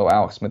hesitant, even though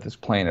Alex Smith is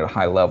playing at a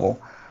high level.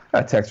 I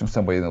got a text from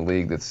somebody in the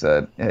league that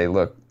said, hey,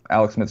 look,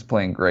 Alex Smith's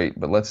playing great,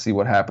 but let's see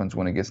what happens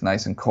when it gets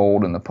nice and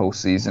cold in the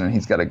postseason and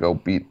he's got to go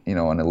beat,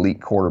 an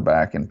elite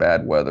quarterback in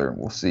bad weather.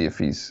 We'll see if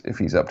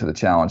he's up to the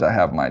challenge. I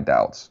have my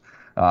doubts.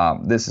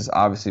 This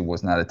obviously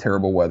was not a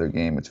terrible weather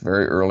game. It's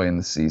very early in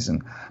the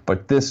season,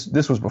 but this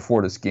was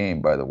before this game,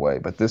 by the way.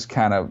 But that's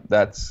kind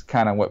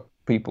of what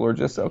people are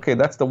just, okay,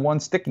 that's the one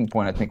sticking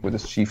point, I think, with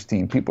this Chiefs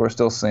team. People are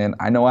still saying,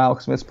 I know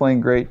Alex Smith's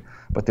playing great,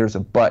 but there's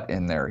a but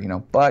in there.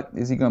 But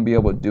is he going to be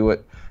able to do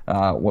it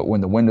when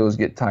the windows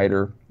get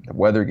tighter, the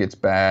weather gets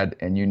bad,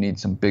 and you need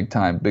some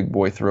big-time,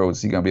 big-boy throws?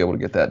 Is he going to be able to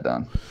get that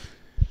done?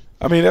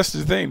 I mean, that's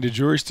the thing. The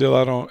jury's still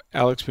out on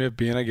Alex Smith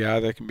being a guy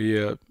that can be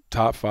a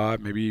top 5,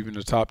 maybe even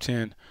a top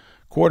 10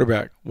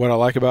 quarterback. What I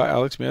like about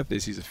Alex Smith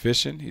is he's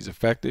efficient, he's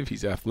effective,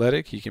 he's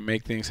athletic, he can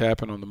make things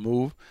happen on the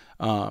move.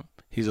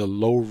 He's a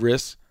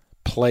low-risk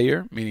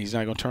player, meaning he's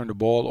not going to turn the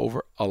ball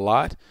over a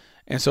lot.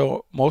 And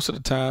so most of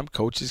the time,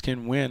 coaches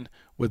can win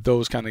with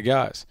those kind of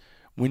guys.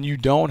 When you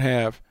don't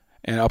have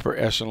an upper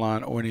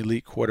echelon or an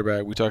elite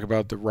quarterback, we talk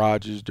about the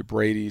Rodgers, the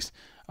Bradys,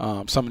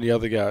 some of the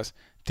other guys,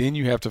 then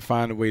you have to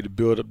find a way to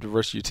build up the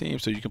rest of your team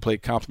so you can play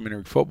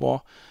complementary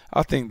football.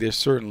 I think they're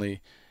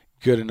certainly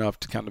good enough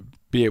to kind of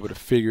be able to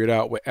figure it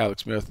out with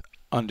Alex Smith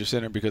under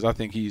center because I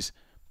think he's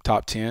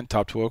top 10,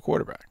 top 12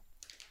 quarterback.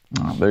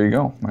 There you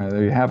go.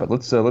 There you have it.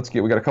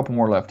 We got a couple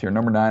more left here.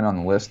 Number 9 on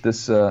the list.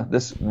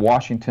 This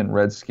Washington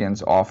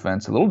Redskins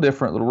offense, a little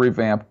different, a little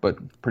revamped, but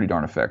pretty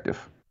darn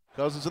effective.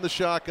 Cousins in the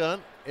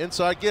shotgun.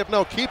 Inside give.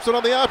 No, keeps it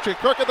on the option.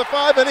 Kirk at the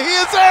 5, and he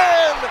is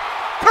in!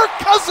 Kirk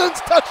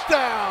Cousins,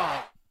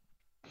 touchdown!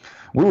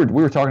 We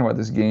were talking about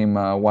this game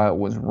while it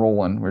was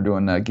rolling. We're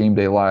doing Game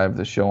Day Live,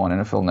 the show on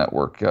NFL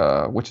Network,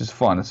 which is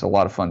fun. It's a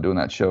lot of fun doing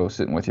that show,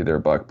 sitting with you there,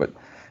 Buck. But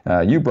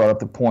you brought up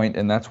the point,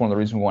 and that's one of the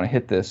reasons we want to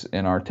hit this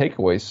in our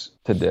takeaways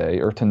today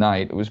or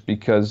tonight. It was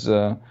because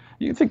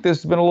you think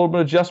there's been a little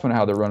bit of adjustment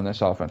how they're running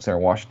this offense there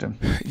in Washington.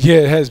 Yeah,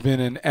 it has been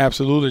an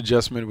absolute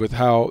adjustment with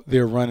how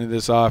they're running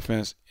this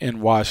offense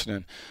in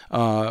Washington.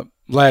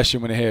 Last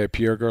year when they had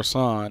Pierre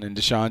Garçon and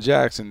Deshaun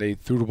Jackson, they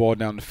threw the ball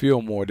down the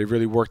field more. They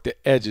really worked the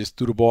edges,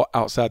 threw the ball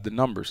outside the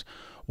numbers.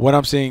 What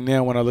I'm seeing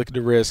now when I look at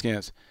the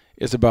Redskins,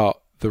 it's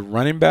about the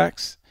running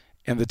backs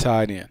and the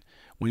tight end.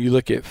 When you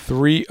look at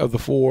 3 of the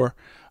 4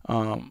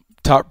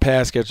 top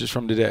pass catchers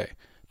from today,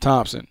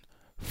 Thompson,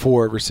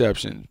 4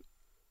 receptions.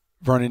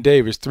 Vernon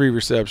Davis, 3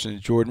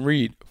 receptions. Jordan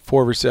Reed,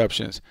 4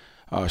 receptions.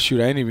 I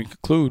didn't even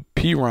include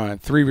P. Ryan,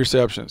 3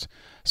 receptions.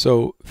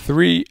 So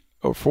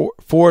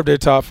 4 of their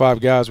top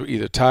 5 guys were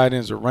either tight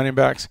ends or running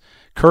backs.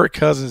 Kirk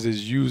Cousins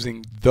is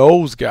using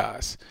those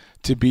guys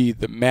to be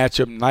the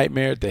matchup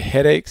nightmare, the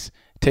headaches,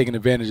 taking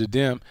advantage of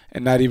them,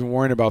 and not even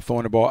worrying about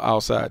throwing the ball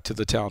outside to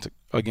the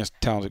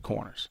talented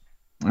corners.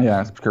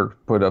 Yeah,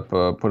 Kirk put up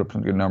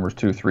some good numbers,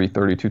 2-3,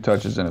 32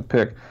 touches and a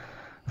pick.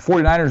 The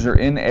 49ers are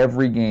in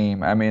every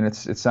game. I mean, it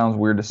sounds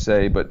weird to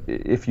say, but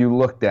if you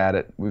looked at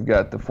it, we've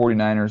got the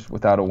 49ers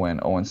without a win,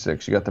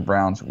 0-6. You got the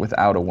Browns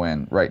without a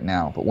win right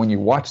now. But when you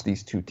watch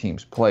these two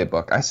teams play,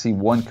 Buck, I see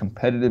one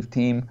competitive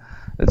team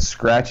that's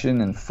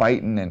scratching and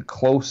fighting and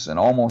close and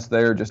almost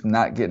there, just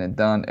not getting it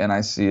done. And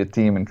I see a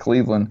team in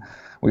Cleveland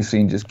we've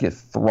seen just get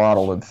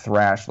throttled and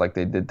thrashed like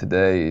they did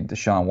today.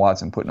 Deshaun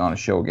Watson putting on a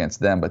show against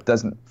them, but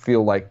doesn't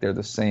feel like they're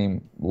the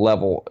same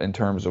level in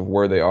terms of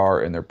where they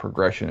are in their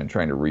progression and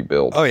trying to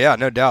rebuild. Oh, yeah,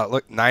 no doubt.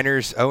 Look,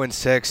 Niners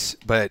 0-6,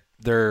 but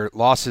their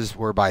losses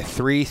were by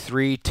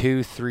 3-2,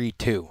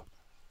 3-2.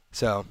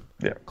 So,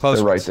 yeah, close.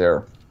 They're right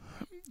there.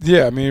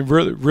 Yeah, I mean,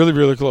 really, really,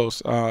 really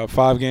close.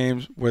 5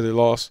 games where they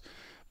lost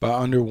by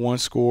under 1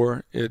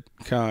 score. It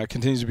kind of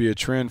continues to be a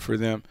trend for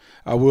them.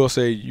 I will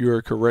say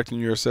you're correct in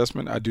your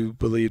assessment. I do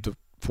believe the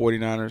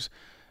 49ers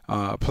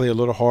play a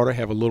little harder,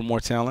 have a little more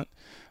talent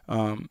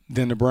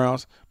than the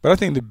Browns. But I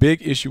think the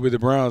big issue with the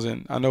Browns,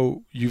 and I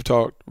know you've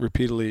talked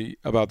repeatedly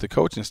about the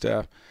coaching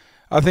staff,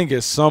 I think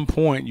at some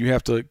point you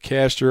have to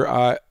cast your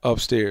eye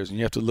upstairs and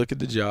you have to look at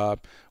the job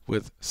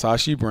with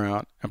Sashi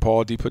Brown and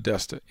Paul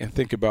DePodesta and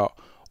think about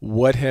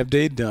what have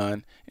they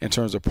done in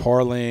terms of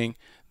parlaying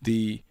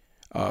the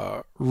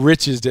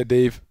riches that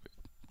they've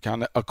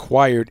kind of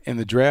acquired in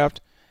the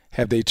draft.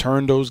 Have they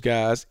turned those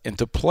guys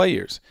into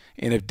players?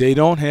 And if they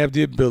don't have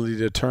the ability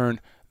to turn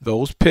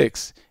those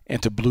picks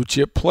into blue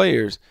chip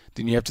players,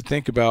 then you have to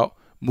think about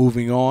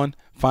moving on,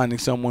 finding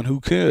someone who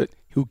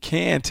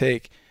can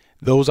take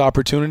those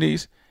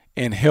opportunities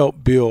and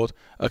help build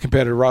a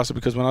competitive roster.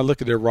 Because when I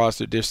look at their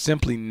roster, they're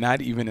simply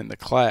not even in the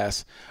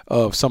class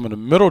of some of the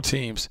middle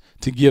teams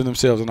to give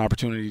themselves an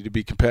opportunity to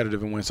be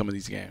competitive and win some of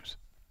these games.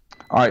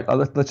 All right,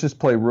 let's just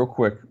play real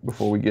quick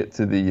before we get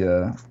to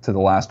the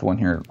last one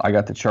here. I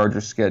got the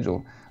Chargers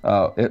schedule.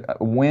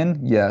 Win,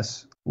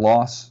 yes.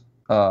 Loss,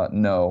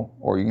 no.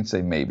 Or you can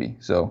say maybe.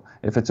 So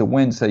if it's a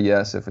win, say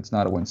yes. If it's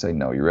not a win, say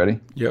no. You ready?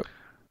 Yep.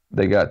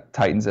 They got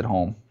Titans at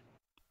home.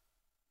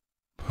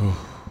 You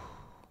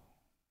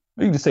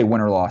can just say win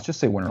or loss.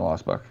 Just say win or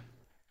loss, Buck.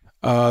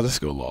 Let's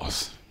go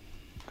loss.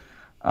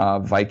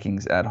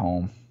 Vikings at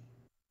home.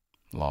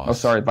 Loss. Oh,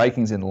 sorry,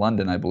 Vikings in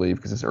London, I believe,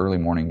 because it's an early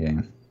morning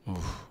game.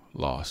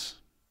 Loss.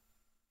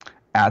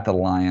 At the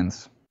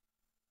Lions.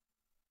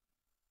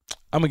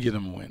 I'm going to give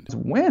them a win. It's a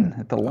win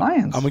at the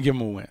Lions. I'm going to give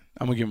them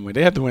a win.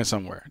 They have to win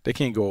somewhere. They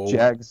can't go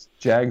over.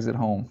 Jags at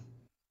home.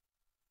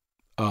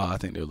 I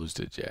think they'll lose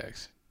to the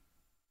Jags.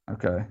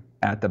 Okay.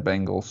 At the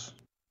Bengals.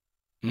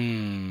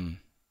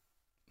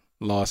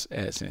 Loss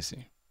at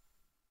Cincy.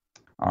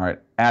 All right.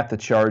 At the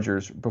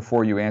Chargers.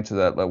 Before you answer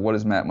that, what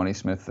does Matt Money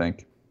Smith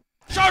think?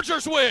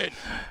 Chargers win.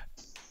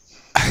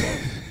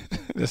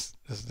 This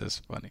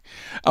is funny.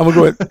 I'm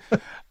gonna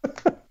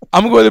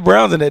go with the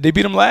Browns in that. They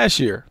beat them last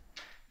year.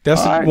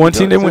 That's right, one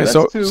team they win.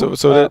 So Packers,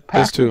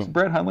 that's two.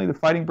 Brett Hundley, the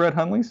Fighting Brett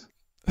Hundleys.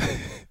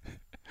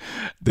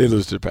 They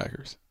lose to the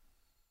Packers.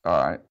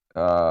 All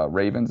right.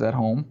 Ravens at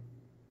home.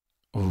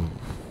 Ooh.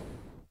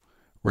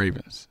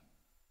 Ravens.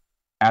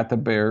 At the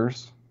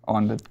Bears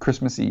on the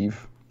Christmas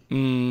Eve.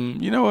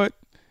 You know what?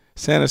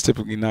 Santa's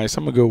typically nice.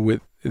 I'm gonna go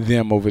with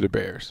them over the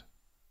Bears.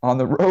 On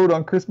the road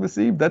on Christmas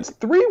Eve? That's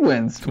 3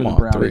 wins for the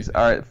Brownies. 3.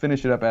 All right,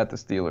 finish it up at the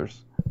Steelers.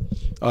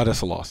 Oh, that's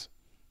a loss.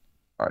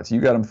 All right, so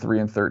you got them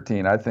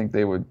 3-13. I think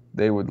they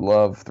would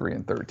love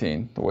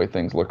 3-13 the way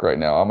things look right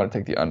now. I'm going to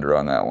take the under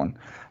on that one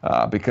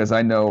because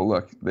I know.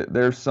 Look,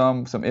 there's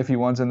some iffy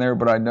ones in there,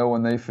 but I know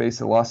when they face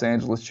the Los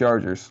Angeles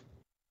Chargers.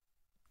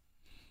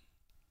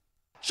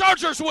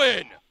 Chargers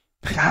win.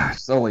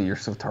 Gosh, Sully, you're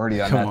so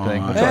tardy on Come that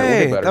thing. on.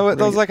 Hey, that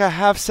was like a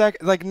half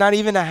second, like not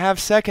even a half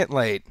second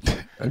late.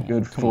 A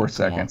good 4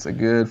 seconds. A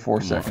good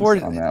 4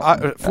 seconds on that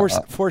one.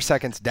 4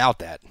 seconds. Doubt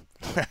that.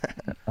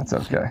 That's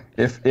okay.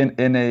 If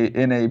in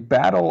a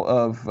battle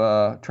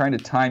of trying to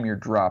time your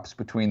drops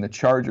between the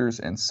Chargers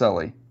and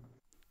Sully.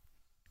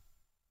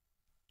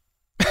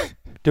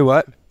 Do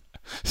what?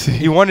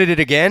 You wanted it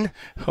again?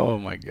 Oh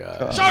my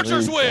God!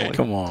 Chargers win.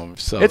 Come on,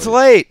 Sully. It's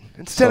late.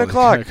 It's 10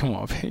 o'clock. Come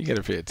on, man. You got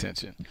to pay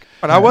attention.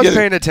 And I was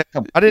paying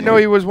attention. I didn't know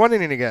he was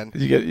wanting it again.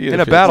 You in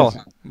a battle.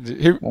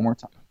 Here, one more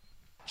time.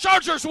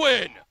 Chargers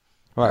win.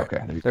 All right.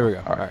 Okay. There we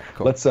go. All right.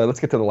 Cool. Let's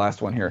get to the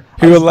last one here.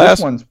 This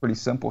one's pretty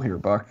simple here,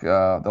 Buck.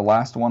 The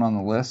last one on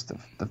the list,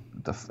 the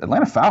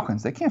Atlanta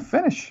Falcons. They can't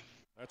finish.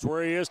 That's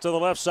where he is to the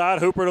left side.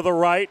 Hooper to the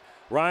right.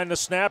 Ryan the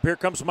snap. Here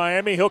comes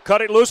Miami. He'll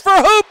cut it loose for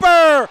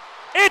Hooper.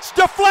 It's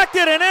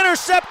deflected and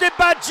intercepted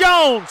by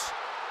Jones.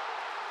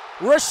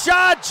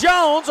 Rashad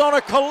Jones on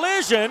a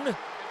collision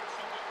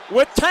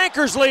with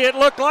Tankersley, it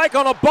looked like,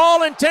 on a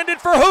ball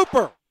intended for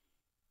Hooper.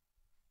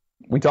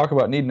 We talk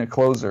about needing a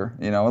closer.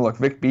 Look,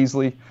 Vic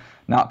Beasley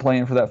not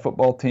playing for that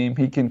football team.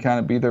 He can kind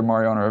of be their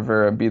Mariano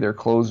Rivera and be their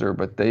closer,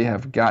 but they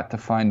have got to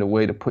find a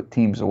way to put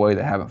teams away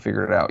that haven't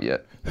figured it out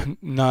yet.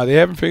 No, they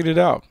haven't figured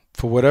it out.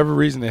 For whatever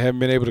reason, they haven't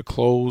been able to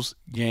close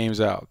games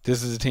out.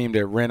 This is a team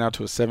that ran out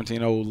to a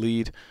 17-0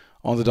 lead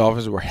on the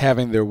Dolphins, were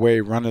having their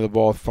way, running the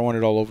ball, throwing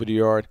it all over the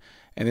yard,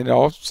 and then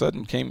all of a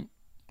sudden came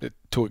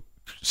to a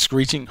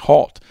screeching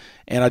halt.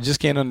 And I just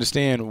can't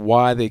understand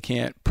why they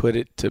can't put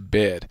it to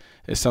bed.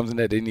 It's something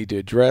that they need to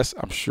address.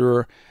 I'm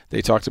sure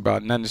they talked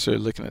about not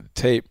necessarily looking at the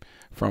tape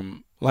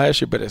from last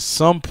year, but at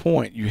some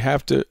point you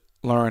have to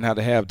learn how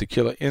to have the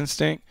killer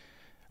instinct.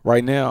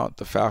 Right now,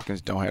 the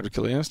Falcons don't have the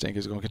killer instinct.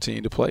 It's going to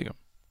continue to plague them.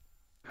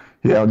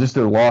 Yeah, just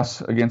their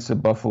loss against the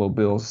Buffalo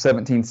Bills,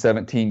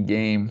 17-17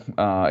 game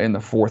in the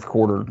fourth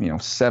quarter.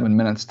 7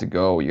 minutes to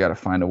go. You got to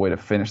find a way to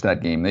finish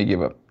that game. They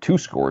give up 2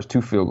 scores,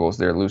 2 field goals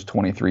there, lose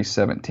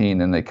 23-17.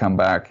 Then they come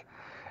back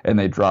and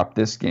they drop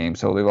this game.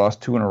 So they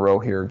lost 2 in a row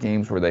here,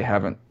 games where they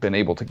haven't been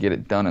able to get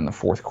it done in the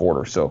fourth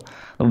quarter. So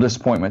a little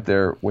disappointment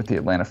there with the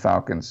Atlanta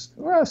Falcons.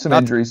 Some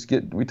injuries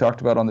we talked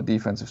about on the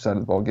defensive side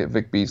of the ball. Get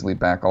Vic Beasley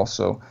back.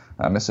 Also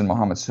missing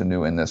Mohamed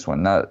Sanu in this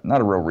one. Not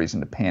a real reason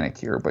to panic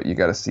here, but you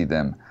got to see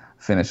them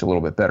finish a little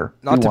bit better.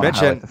 Not to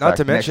mention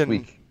next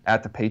week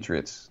at the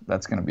Patriots,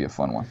 that's going to be a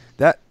fun one.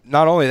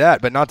 Not only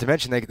that, but not to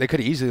mention they could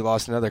have easily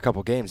lost another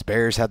couple games.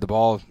 Bears had the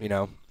ball,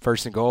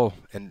 first and goal,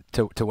 and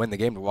to win the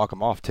game, to walk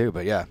them off too.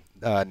 But yeah,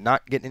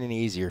 not getting any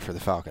easier for the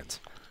Falcons.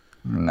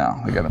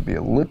 No, they got to be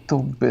a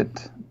little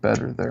bit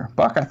better there.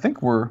 Buck, I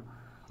think we're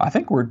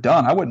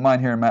done. I wouldn't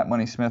mind hearing Matt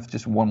Money Smith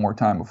just one more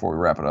time before we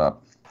wrap it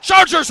up.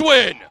 Chargers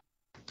win.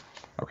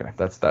 Okay,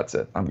 that's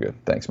it. I'm good.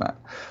 Thanks, Matt.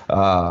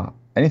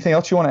 Anything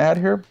else you want to add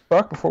here,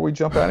 Buck, before we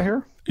jump out of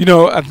here?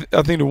 I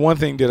think the one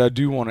thing that I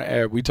do want to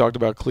add, we talked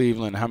about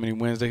Cleveland, how many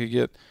wins they could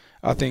get.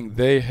 I think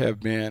they have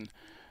been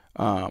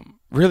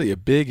really a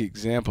big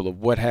example of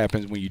what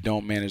happens when you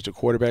don't manage the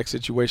quarterback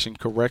situation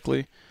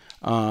correctly.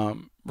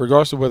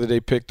 Regardless of whether they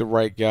picked the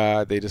right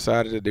guy, they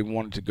decided that they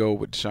wanted to go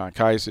with DeShone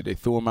Kizer. They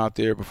threw him out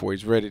there before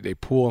he's ready. They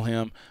pull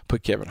him,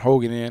 put Kevin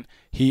Hogan in.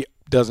 He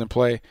doesn't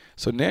play.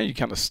 So now you're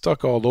kind of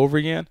stuck all over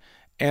again.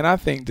 And I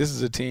think this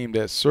is a team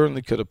that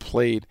certainly could have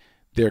played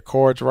their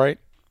cards right.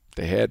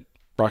 They had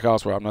Brock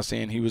Osweiler. I'm not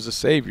saying he was a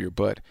savior,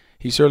 but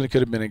he certainly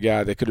could have been a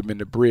guy that could have been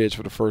the bridge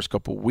for the first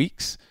couple of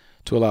weeks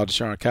to allow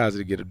DeShone Kizer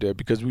to get up there,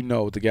 because we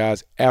know the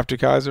guys after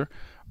Kizer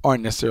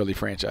aren't necessarily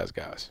franchise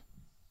guys.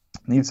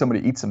 Need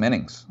somebody to eat some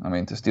innings. I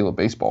mean, to steal a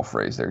baseball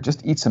phrase there,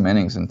 just eat some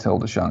innings until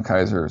DeShone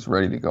Kizer is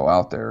ready to go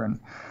out there. And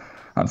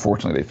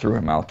unfortunately, they threw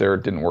him out there.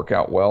 It didn't work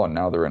out well, and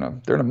now they're in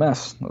a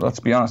mess. Let's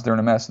be honest, they're in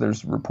a mess.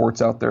 There's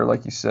reports out there,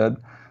 like you said,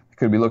 they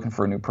could be looking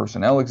for a new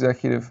personnel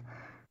executive.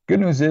 Good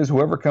news is,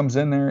 whoever comes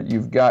in there,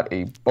 you've got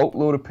a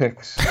boatload of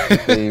picks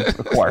that they've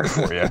acquired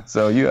for you.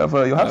 So you'll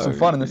have some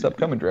fun in this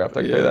upcoming draft.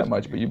 I can tell you that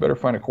much. But you better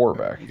find a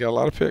quarterback. You got a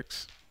lot of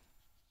picks.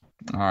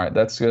 All right,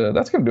 that's going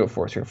to do it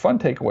for us here. Fun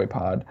takeaway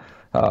pod.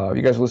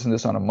 You guys listen to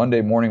this on a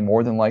Monday morning,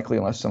 more than likely,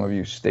 unless some of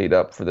you stayed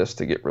up for this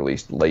to get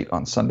released late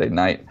on Sunday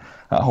night.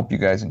 I hope you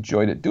guys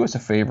enjoyed it. Do us a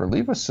favor,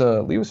 leave us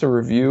a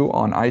review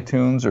on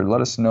iTunes, or let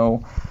us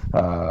know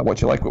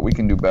what you like, what we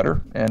can do better,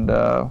 and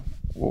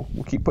we'll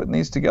keep putting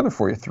these together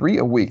for you. 3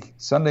 a week: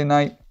 Sunday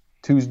night,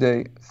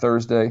 Tuesday,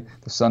 Thursday.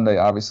 The Sunday,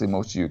 obviously,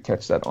 most of you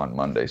catch that on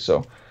Monday.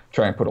 So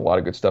try and put a lot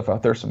of good stuff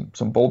out there.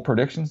 Some bold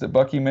predictions that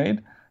Bucky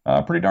made.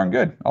 Pretty darn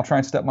good. I'll try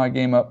and step my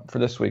game up for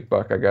this week,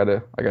 Buck. I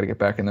gotta get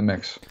back in the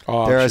mix.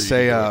 Dare I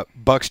say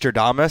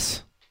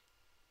Buckstradamus?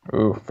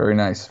 Ooh, very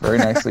nice. Very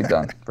nicely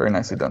done. Very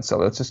nicely done. So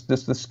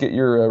let's get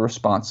your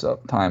response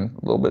up. Time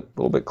a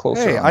little bit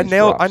closer. Hey, I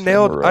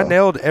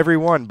nailed every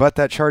one but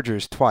that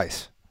Chargers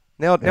twice.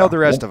 Nailed the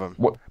rest of them.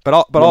 One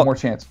more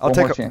chance. I'll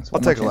take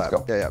a lap.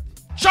 Go. Yeah.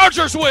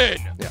 Chargers win.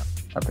 Yeah.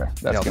 Okay,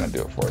 that's going to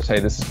do it for us. Hey,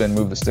 this has been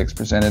Move the Sticks,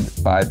 presented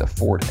by the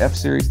Ford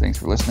F-Series. Thanks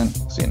for listening.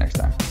 See you next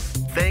time.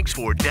 Thanks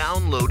for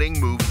downloading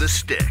Move the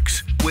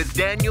Sticks with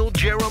Daniel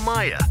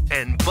Jeremiah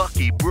and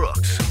Bucky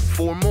Brooks.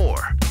 For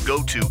more,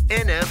 go to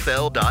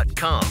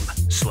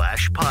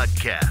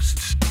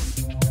nfl.com/podcasts.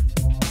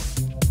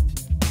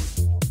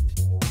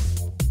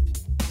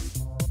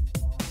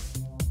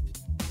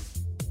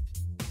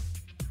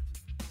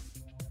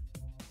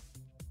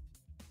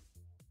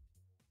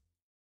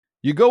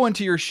 You go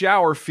into your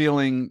shower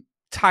feeling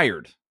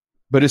tired,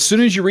 but as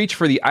soon as you reach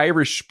for the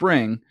Irish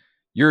Spring,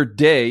 your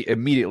day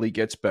immediately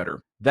gets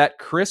better. That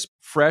crisp,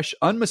 fresh,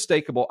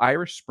 unmistakable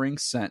Irish Spring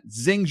scent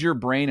zings your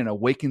brain and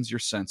awakens your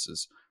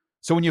senses.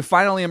 So when you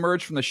finally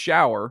emerge from the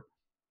shower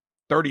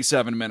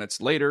 37 minutes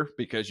later,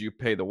 because you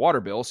pay the water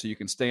bill so you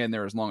can stay in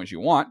there as long as you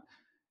want,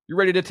 you're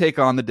ready to take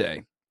on the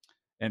day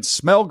and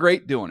smell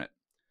great doing it.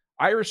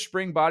 Irish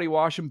Spring Body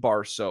Wash and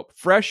Bar Soap.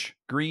 Fresh,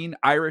 green,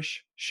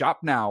 Irish. Shop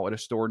now at a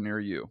store near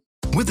you.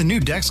 With the new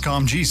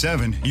Dexcom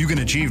G7, you can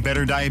achieve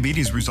better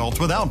diabetes results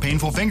without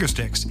painful finger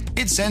sticks.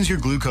 It sends your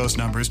glucose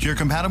numbers to your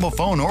compatible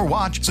phone or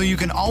watch so you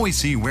can always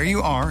see where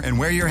you are and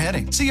where you're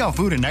heading. See how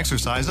food and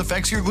exercise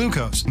affects your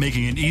glucose,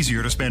 making it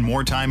easier to spend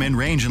more time in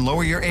range and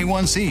lower your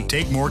A1C.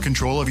 Take more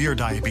control of your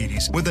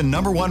diabetes with the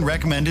 #1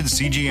 recommended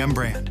CGM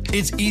brand.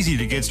 It's easy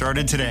to get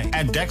started today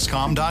at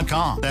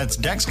Dexcom.com. That's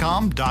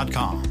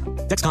Dexcom.com.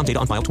 Dexcom data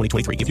on file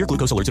 2023. If your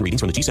glucose alerts and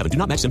readings from the G7 do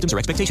not match symptoms or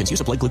expectations, use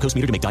a blood glucose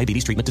meter to make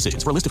diabetes treatment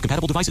decisions. For a list of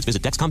compatible devices,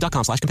 visit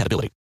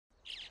Dexcom.com/compatibility.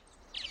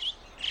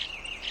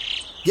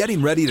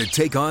 Getting ready to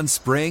take on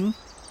spring?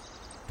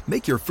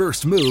 Make your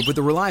first move with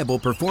the reliable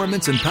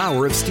performance and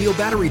power of Steel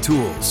battery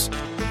tools.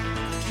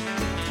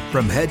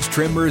 From hedge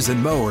trimmers and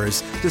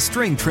mowers to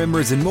string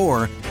trimmers and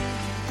more,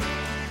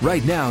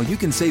 right now you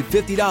can save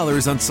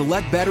 $50 on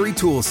select battery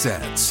tool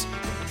sets.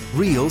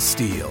 Real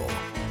Steel.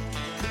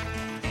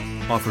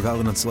 Offer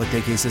valid on select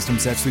AK system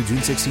sets through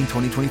June 16,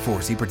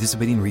 2024. See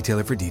participating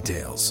retailer for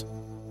details.